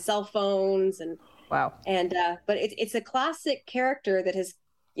center, and cell phones, and wow. And but it's a classic character that has,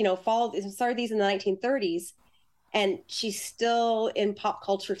 you know, started these in the 1930s, and she's still in pop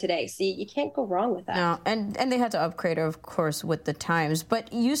culture today. So you can't go wrong with that. No, and they had to upgrade her, of course, with the times.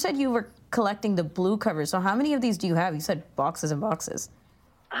 But you said you were collecting the blue covers. So how many of these do you have? You said boxes and boxes.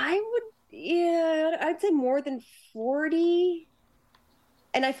 I'd say more than 40.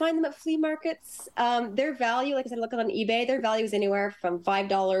 And I find them at flea markets. Their value, like I said, look on eBay, their value is anywhere from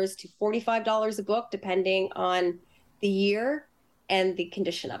 $5 to $45 a book, depending on the year and the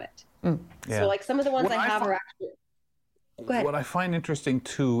condition of it. Yeah. So like some of the ones I have are actually... Go ahead. What I find interesting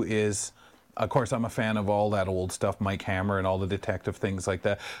too is, of course, I'm a fan of all that old stuff, Mike Hammer and all the detective things like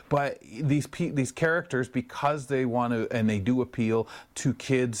that. But these characters, because they want to, and they do appeal to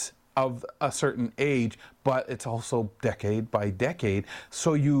kids of a certain age, but it's also decade by decade.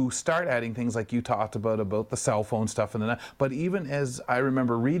 So you start adding things like you talked about the cell phone stuff and that. But even as I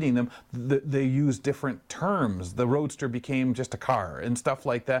remember reading them, they use different terms. The Roadster became just a car and stuff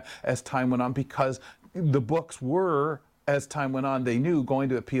like that as time went on, because the books were, as time went on, they knew going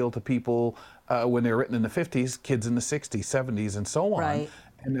to appeal to people when they were written in the 50s, kids in the 60s, 70s, and so on. Right.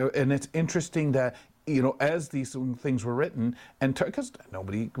 And it's interesting that, you know, as these things were written, and because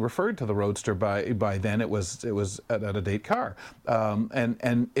nobody referred to the Roadster by then, it was an out-of-date car,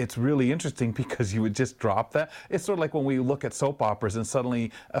 and it's really interesting because you would just drop that. It's sort of like when we look at soap operas and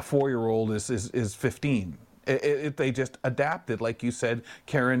suddenly a 4-year-old is 15. They just adapted, like you said,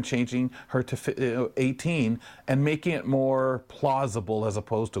 Karen, changing her to 18 and making it more plausible as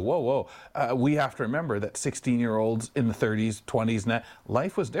opposed to whoa. We have to remember that 16-year-olds in the 30s, 20s, and that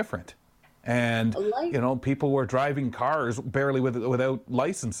life was different. And you know, people were driving cars barely without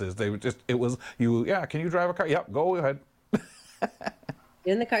licenses. They were just, it was you. Yeah, can you drive a car? Yep, go ahead.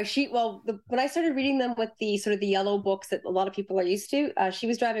 In the car. When I started reading them with the sort of the yellow books that a lot of people are used to, she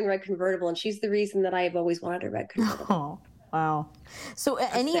was driving a red convertible, and she's the reason that I've always wanted a red convertible. Oh, wow. So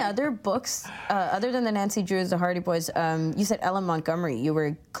any other books other than the Nancy Drews, the Hardy Boys? You said Ellen Montgomery. You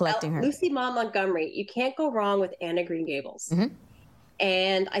were collecting her. Lucy Maud Montgomery. You can't go wrong with Anne of Green Gables. Mm-hmm.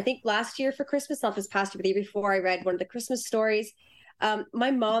 And I think last year for Christmas, not this past year, but the year before, I read one of the Christmas stories.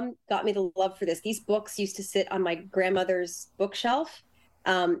 My mom got me the love for this. These books used to sit on my grandmother's bookshelf.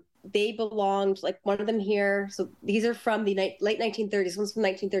 They belonged, like one of them here. So these are from the late 1930s. One's from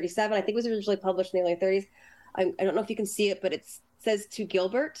 1937. I think it was originally published in the early 30s. I don't know if you can see it, but it says To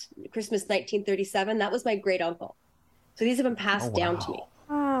Gilbert, Christmas 1937. That was my great uncle. So these have been passed down to me.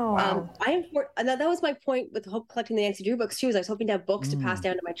 Oh, wow. That was my point with collecting the Nancy Drew books too. Is I was hoping to have books to pass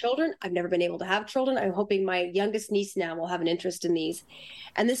down to my children. I've never been able to have children. I'm hoping my youngest niece now will have an interest in these.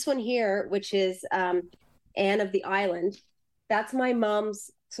 And this one here, which is Anne of the Island, that's my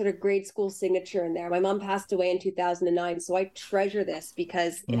mom's sort of grade school signature in there. My mom passed away in 2009, so I treasure this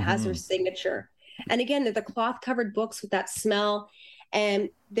because it has her signature. And again, they're the cloth covered books with that smell. And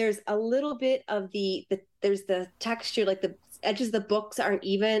there's a little bit of there's the texture, like the edges of the books aren't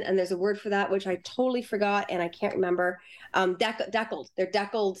even, and there's a word for that which I totally forgot and I can't remember. Deckled. They're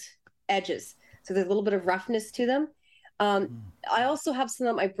deckled edges, so there's a little bit of roughness to them. I also have some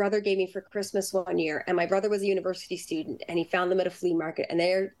that my brother gave me for Christmas one year, and my brother was a university student, and he found them at a flea market, and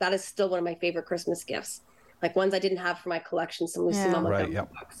that is still one of my favorite Christmas gifts. Like ones I didn't have for my collection, some Lucy Maud Montgomery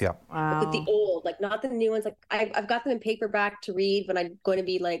books. Yeah. Wow. But the old, like not the new ones. Like I've got them in paperback to read when I'm going to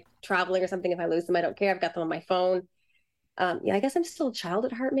be like traveling or something. If I lose them, I don't care. I've got them on my phone. I guess I'm still a child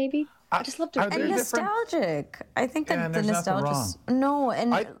at heart, maybe. I just love to read. And nostalgic. I think that the nostalgia. No,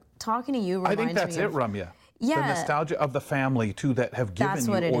 and talking to you reminds me. I think that's it, Ramya. Yeah. The nostalgia of the family too that have given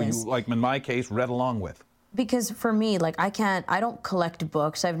you, or you, like in my case, read along with. Because for me, like I don't collect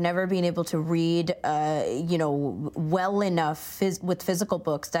books. I've never been able to read, well enough with physical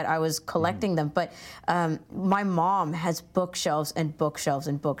books that I was collecting them. But my mom has bookshelves and bookshelves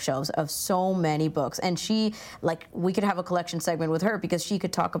and bookshelves of so many books. And we could have a collection segment with her because she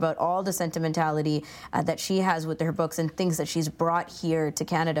could talk about all the sentimentality that she has with her books and things that she's brought here to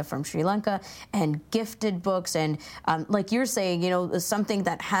Canada from Sri Lanka and gifted books. And like you're saying, something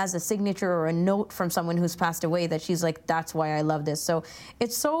that has a signature or a note from someone who's passed away that she's like, that's why I love this. So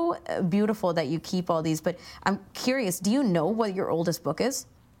it's so beautiful that you keep all these. But I'm curious, do you know what your oldest book is?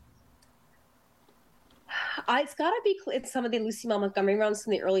 It's got to be some of the Lucy Maud Montgomery runs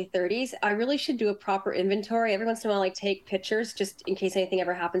from the early 30s. I really should do a proper inventory. Every once in a while I take pictures just in case anything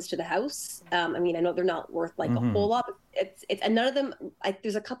ever happens to the house. I know they're not worth like a whole lot, but and none of them,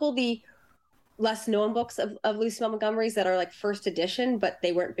 there's a couple of the less known books of Lucy Maud Montgomery's that are like first edition, but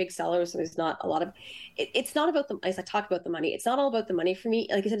they weren't big sellers. So there's not a lot of it's not about as I talk about the money. It's not all about the money for me.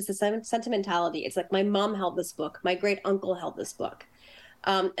 Like I said, it's the sentimentality. It's like my mom held this book. My great uncle held this book.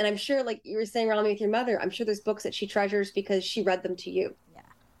 And I'm sure, like you were saying, Rami, with your mother, I'm sure there's books that she treasures because she read them to you. Yeah.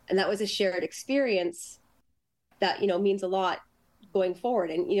 And that was a shared experience that, means a lot going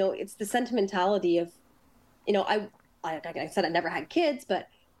forward. And, it's the sentimentality of, like I said, I never had kids, but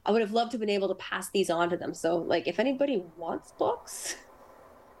I would have loved to have been able to pass these on to them. So, like, if anybody wants books,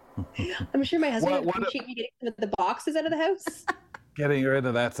 I'm sure my husband would appreciate me getting the boxes out of the house. Getting rid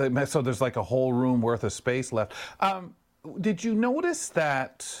of that. So there's like a whole room worth of space left. Did you notice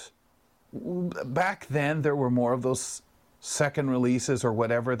that back then there were more of those second releases or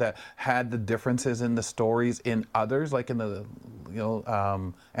whatever that had the differences in the stories in others, like in the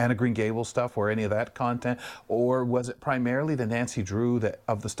Anne of Green Gables stuff or any of that content? Or was it primarily the Nancy Drew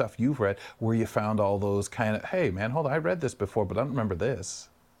of the stuff you've read where you found all those kind of, hey man, hold on, I read this before but I don't remember this?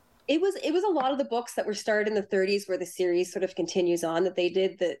 It was a lot of the books that were started in the 30s where the series sort of continues on, that they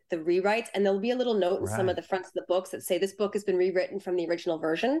did the rewrites, and there'll be a little note in some of the fronts of the books that say this book has been rewritten from the original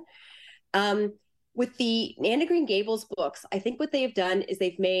version. With the Anne of Green Gables books, I think what they have done is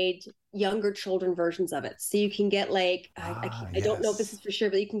they've made younger children versions of it. So you can get like, I don't know if this is for sure,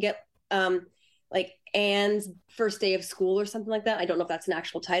 but you can get like Anne's First Day of School or something like that. I don't know if that's an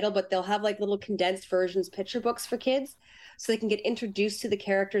actual title, but they'll have like little condensed versions, picture books for kids, so they can get introduced to the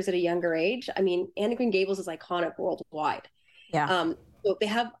characters at a younger age. I mean, Anne of Green Gables is iconic worldwide. Yeah. So they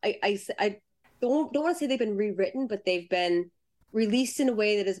have, I don't want to say they've been rewritten, but they've been released in a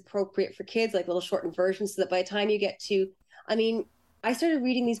way that is appropriate for kids, like little shortened versions, so that by the time you get to, I mean, I started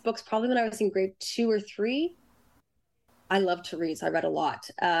reading these books probably when I was in grade 2 or 3. I love to read, so I read a lot.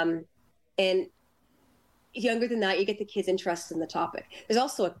 And younger than that, you get the kids interested in the topic. There's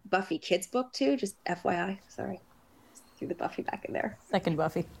also a Buffy kids book too, just FYI. Sorry. Just threw the Buffy back in there. Second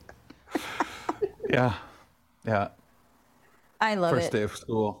Buffy. Yeah. I love First day of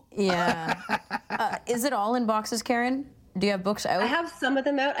school. Yeah. Is it all in boxes, Karen? Do you have books out? I have some of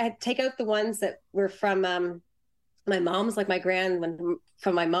them out. I take out the ones that were from my mom's, like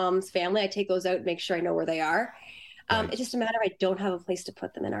from my mom's family. I take those out and make sure I know where they are. It's just a matter of I don't have a place to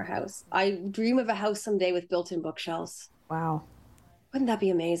put them in our house. I dream of a house someday with built-in bookshelves. Wow. Wouldn't that be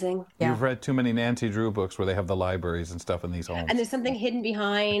amazing? Yeah. You've read too many Nancy Drew books where they have the libraries and stuff in these homes. And there's something hidden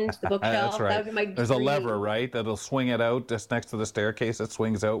behind the bookshelf. That's right. That would be my There's dream. a lever, right? That'll swing it out just next to the staircase. It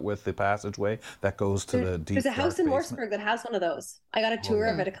swings out with the passageway that goes to the deep. There's a house in basement. Morseburg that has one of those. I got a tour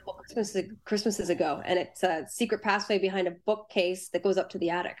of it a couple Christmases ago, and it's a secret passway behind a bookcase that goes up to the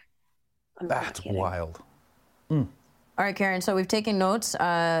attic. That's wild. All right, Karen, so we've taken notes.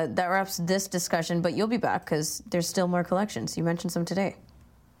 That wraps this discussion, but you'll be back because there's still more collections. You mentioned some today.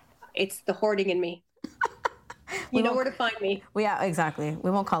 It's the hoarding in me. You know where to find me. Yeah, exactly.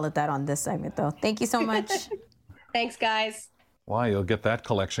 We won't call it that on this segment, though. Thank you so much. Thanks, guys. Why, you'll get that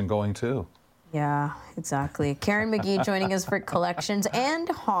collection going, too. Yeah, exactly. Karen McGee joining us for collections and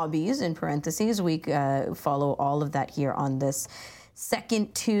hobbies, in parentheses. We follow all of that here on this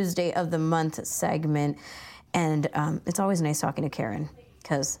second Tuesday of the month segment. And it's always nice talking to Karen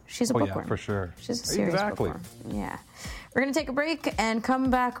because she's a bookworm. Yeah, for sure. She's a serious bookworm. Yeah. We're going to take a break and come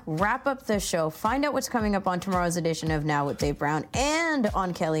back, wrap up the show, find out what's coming up on tomorrow's edition of Now with Dave Brown and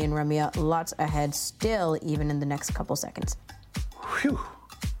on Kelly and Ramya. Lots ahead still, even in the next couple seconds. Whew.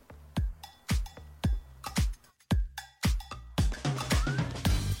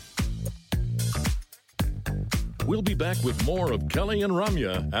 We'll be back with more of Kelly and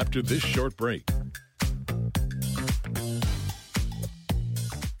Ramya after this short break.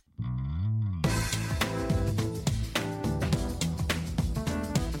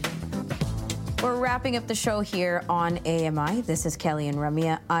 We're wrapping up the show here on AMI. This is Kelly and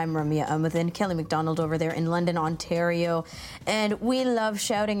Ramya. I'm Ramya Amuddin, Kelly McDonald over there in London, Ontario. And we love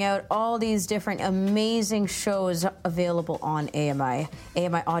shouting out all these different amazing shows available on AMI.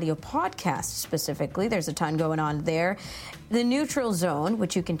 AMI Audio Podcast specifically. There's a ton going on there. The Neutral Zone,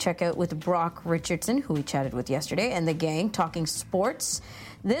 which you can check out with Brock Richardson, who we chatted with yesterday, and the gang talking sports.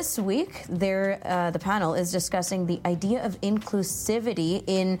 This week, the panel is discussing the idea of inclusivity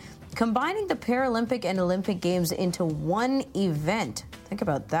in combining the Paralympic and Olympic Games into one event. Think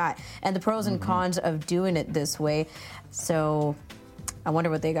about that. And the pros and cons of doing it this way. So I wonder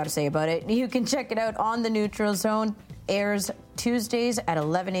what they got to say about it. You can check it out on the Neutral Zone. Airs Tuesdays at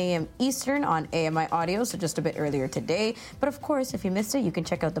 11 a.m. Eastern on AMI Audio, so just a bit earlier today. But of course, if you missed it, you can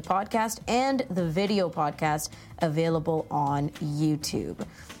check out the podcast and the video podcast available on YouTube.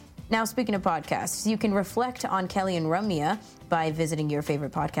 Now, speaking of podcasts, you can reflect on Kelly and Ramya by visiting your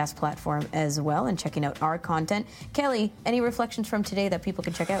favorite podcast platform as well and checking out our content. Kelly, any reflections from today that people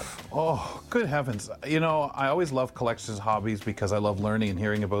can check out? Oh, good heavens. You know, I always love collections hobbies because I love learning and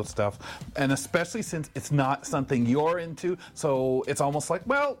hearing about stuff. And especially since it's not something you're into, so it's almost like,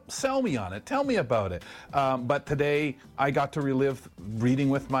 well, sell me on it. Tell me about it. But today, I got to relive reading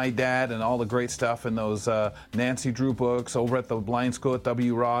with my dad and all the great stuff in those Nancy Drew books over at the Blind School at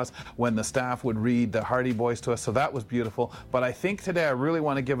W. Ross when the staff would read the Hardy Boys to us. So that was beautiful. But I think today I really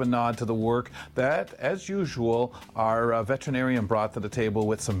want to give a nod to the work that, as usual, our veterinarian brought to the table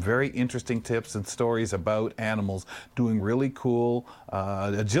with some very interesting tips and stories about animals doing really cool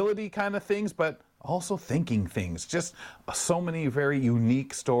agility kind of things, but also thinking things. Just so many very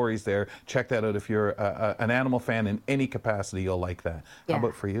unique stories there. Check that out if you're an animal fan in any capacity. You'll like that. Yeah. How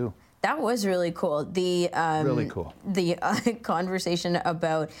about for you? That was really cool. Really cool. The conversation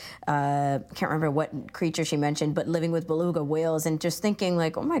about, I can't remember what creature she mentioned, but living with beluga whales and just thinking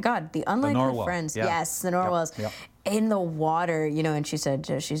like, oh my God, the unlikely friends. Yeah. Yes, the narwhals. Yep. In the water, and she said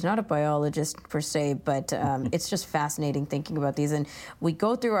she's not a biologist per se, but it's just fascinating thinking about these. And we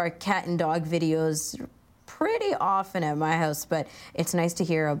go through our cat and dog videos pretty often at my house, but it's nice to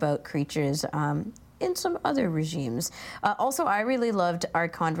hear about creatures in some other regimes. Also, I really loved our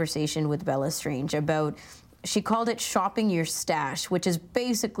conversation with Bella Strange about, she called it shopping your stash, which is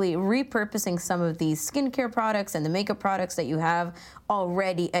basically repurposing some of these skincare products and the makeup products that you have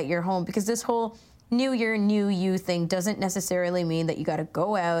already at your home, because this whole New Year, New You thing doesn't necessarily mean that you got to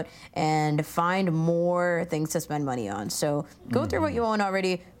go out and find more things to spend money on. So go through what you own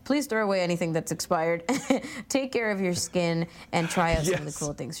already. Please throw away anything that's expired. Take care of your skin and try out some of the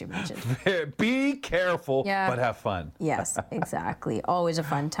cool things you mentioned. Be careful, but have fun. Yes, exactly. Always a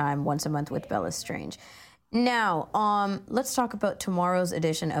fun time once a month with Bella Strange. Now, let's talk about tomorrow's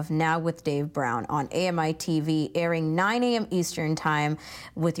edition of Now with Dave Brown on AMI TV, airing 9 a.m. Eastern Time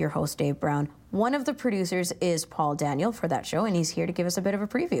with your host, Dave Brown. One of the producers is Paul Daniel for that show, and he's here to give us a bit of a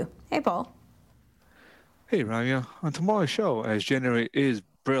preview. Hey, Paul. Hey, Ramya. On tomorrow's show, as January is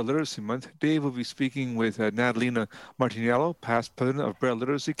Braille Literacy Month, Dave will be speaking with Natalina Martiniello, past president of Braille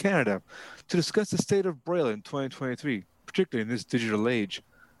Literacy Canada, to discuss the state of Braille in 2023, particularly in this digital age.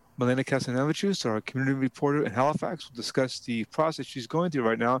 Milena Casanavicius, our community reporter in Halifax, will discuss the process she's going through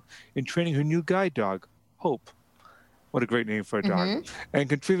right now in training her new guide dog, Hope. What a great name for a dog.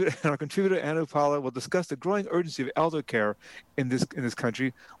 And our contributor, Anu Paula, will discuss the growing urgency of elder care in this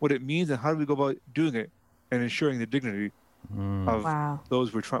country, what it means, and how do we go about doing it and ensuring the dignity of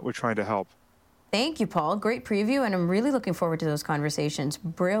those we're trying to help. Thank you, Paul. Great preview, and I'm really looking forward to those conversations.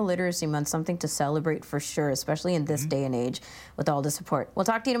 Braille Literacy Month, something to celebrate for sure, especially in this day and age with all the support. We'll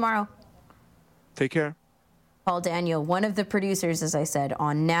talk to you tomorrow. Take care. Paul Daniel, one of the producers, as I said,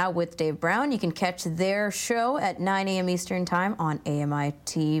 on Now with Dave Brown. You can catch their show at 9 a.m. Eastern Time on AMI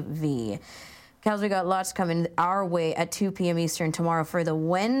TV. Kels, we got lots coming our way at 2 p.m. Eastern tomorrow for the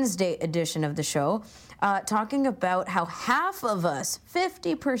Wednesday edition of the show, talking about how half of us,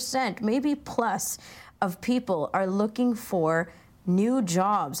 50%, maybe plus, of people are looking for new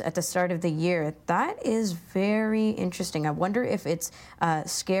jobs at the start of the year. That is very interesting. I wonder if it's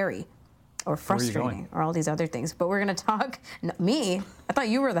scary or frustrating or all these other things. But we're going to talk. No, me? I thought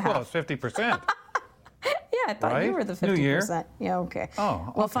you were the half. Well, it's 50%. Yeah, I thought you were the 50%. New year. Yeah, okay. Oh,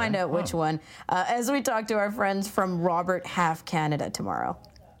 okay. We'll find out which one as we talk to our friends from Robert Half Canada tomorrow.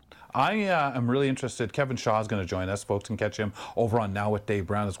 I am really interested. Kevin Shaw is going to join us. Folks can catch him over on Now with Dave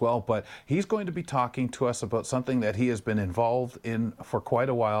Brown as well. But he's going to be talking to us about something that he has been involved in for quite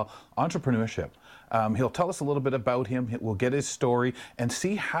a while, entrepreneurship. He'll tell us a little bit about him. We'll get his story and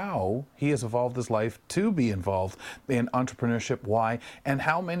see how he has evolved his life to be involved in entrepreneurship, why, and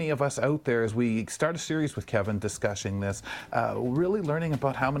how many of us out there, as we start a series with Kevin discussing this, really learning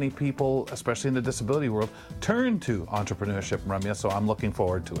about how many people, especially in the disability world, turn to entrepreneurship, Ramya, so I'm looking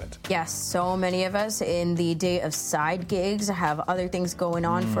forward to it. Yes, so many of us in the day of side gigs have other things going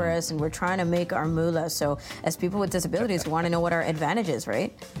on for us, and we're trying to make our moolah. So as people with disabilities, we want to know what our advantage is,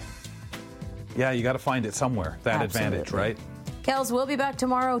 right? Yeah, you got to find it somewhere, that advantage, right? Kels, we'll be back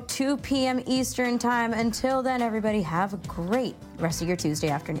tomorrow, 2 p.m. Eastern Time. Until then, everybody, have a great rest of your Tuesday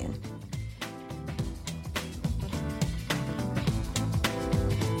afternoon.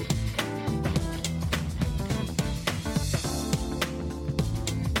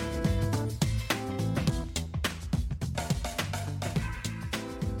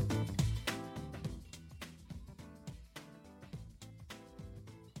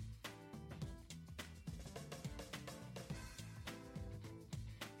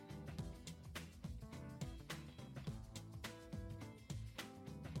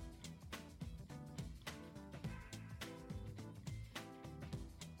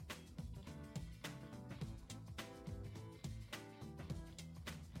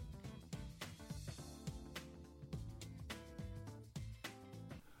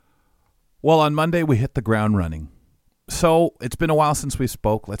 Well, on Monday, we hit the ground running. So it's been a while since we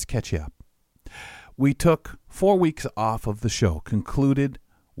spoke. Let's catch you up. We took 4 weeks off of the show, concluded.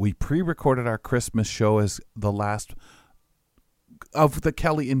 We pre-recorded our Christmas show as the last of the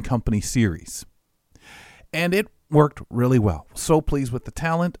Kelly and Company series. And it worked really well. So pleased with the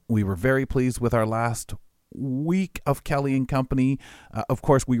talent. We were very pleased with our last week of Kelly and Company. Of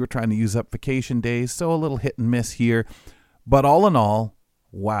course, we were trying to use up vacation days, so a little hit and miss here. But all in all,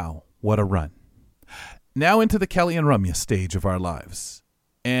 wow. What a run. Now into the Kelly and Ramya stage of our lives,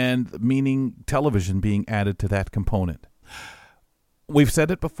 and meaning television being added to that component. We've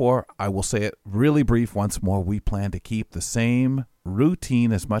said it before. I will say it really brief once more. We plan to keep the same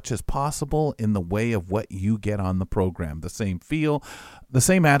routine as much as possible in the way of what you get on the program. The same feel, the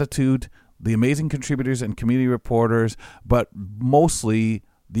same attitude, the amazing contributors and community reporters, but mostly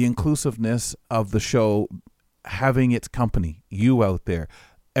the inclusiveness of the show having its company, you out there,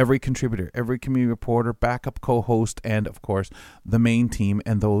 every contributor, every community reporter, backup co-host, and of course the main team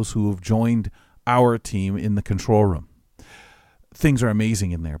and those who have joined our team in the control room. Things are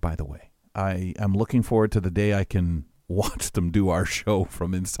amazing in there, by the way. I am looking forward to the day I can watch them do our show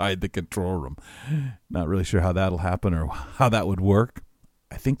from inside the control room. Not really sure how that'll happen or how that would work.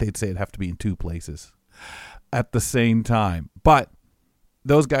 I think they'd say it'd have to be in two places at the same time. But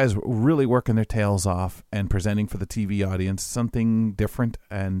those guys were really working their tails off and presenting for the TV audience something different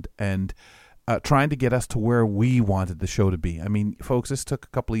and trying to get us to where we wanted the show to be. I mean, folks, this took a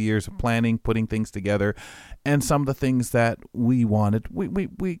couple of years of planning, putting things together, and some of the things that we wanted,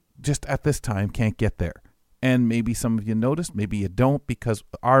 we just at this time can't get there. And maybe some of you noticed, maybe you don't, because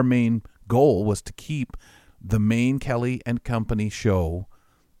our main goal was to keep the main Kelly and Company show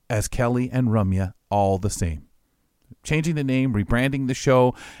as Kelly and Ramya all the same. Changing the name, rebranding the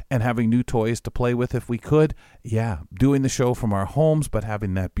show, and having new toys to play with if we could. Yeah, doing the show from our homes, but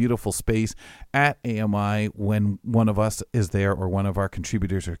having that beautiful space at AMI when one of us is there or one of our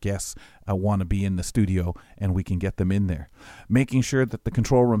contributors or guests want to be in the studio and we can get them in there. Making sure that the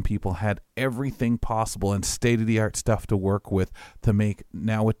control room people had everything possible and state-of-the-art stuff to work with to make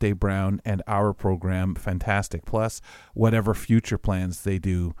Now with Dave Brown and our program fantastic. Plus, whatever future plans they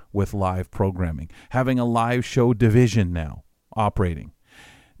do with live programming. Having a live show division now operating.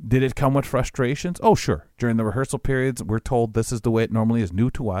 Did it come with frustrations? Oh, sure. During the rehearsal periods, we're told this is the way it normally is.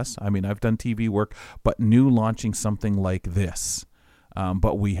 New to us. I mean, I've done TV work, but new launching something like this.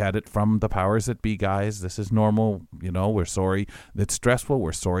 But we had it from the powers that be, guys. This is normal. You know, we're sorry that's stressful.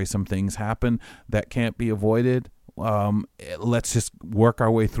 We're sorry some things happen that can't be avoided. Let's just work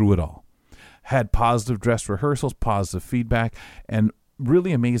our way through it all. Had positive dress rehearsals, positive feedback, and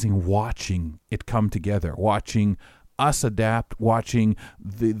really amazing watching it come together, watching us adapt, watching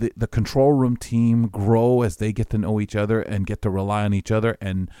the control room team grow as they get to know each other and get to rely on each other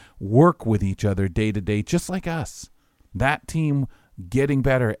and work with each other day to day, just like us. That team getting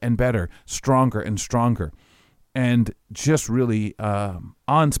better and better, stronger and stronger, and just really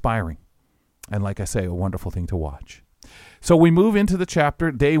awe-inspiring. And like I say, a wonderful thing to watch. So we move into the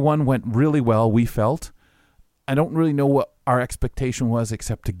chapter. Day one went really well, we felt. I don't really know what our expectation was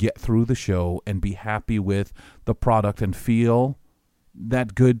except to get through the show and be happy with the product and feel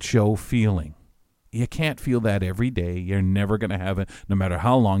that good show feeling. You can't feel that every day. You're never going to have it, no matter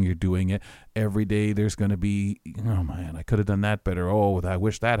how long you're doing it. Every day there's going to be, oh man, I could have done that better. Oh, I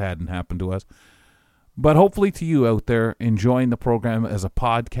wish that hadn't happened to us. But hopefully to you out there enjoying the program as a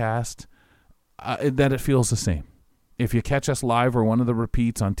podcast, that it feels the same. If you catch us live or one of the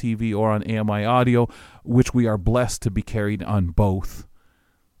repeats on TV or on AMI audio, which we are blessed to be carried on both,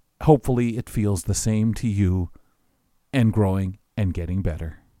 hopefully it feels the same to you and growing and getting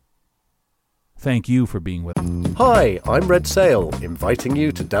better. Thank you for being with us. Hi, I'm Red Sail, inviting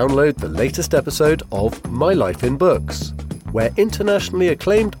you to download the latest episode of My Life in Books, where internationally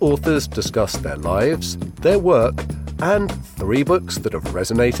acclaimed authors discuss their lives, their work, and 3 books that have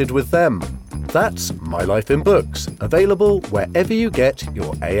resonated with them. That's My Life in Books, available wherever you get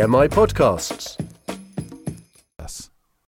your AMI podcasts.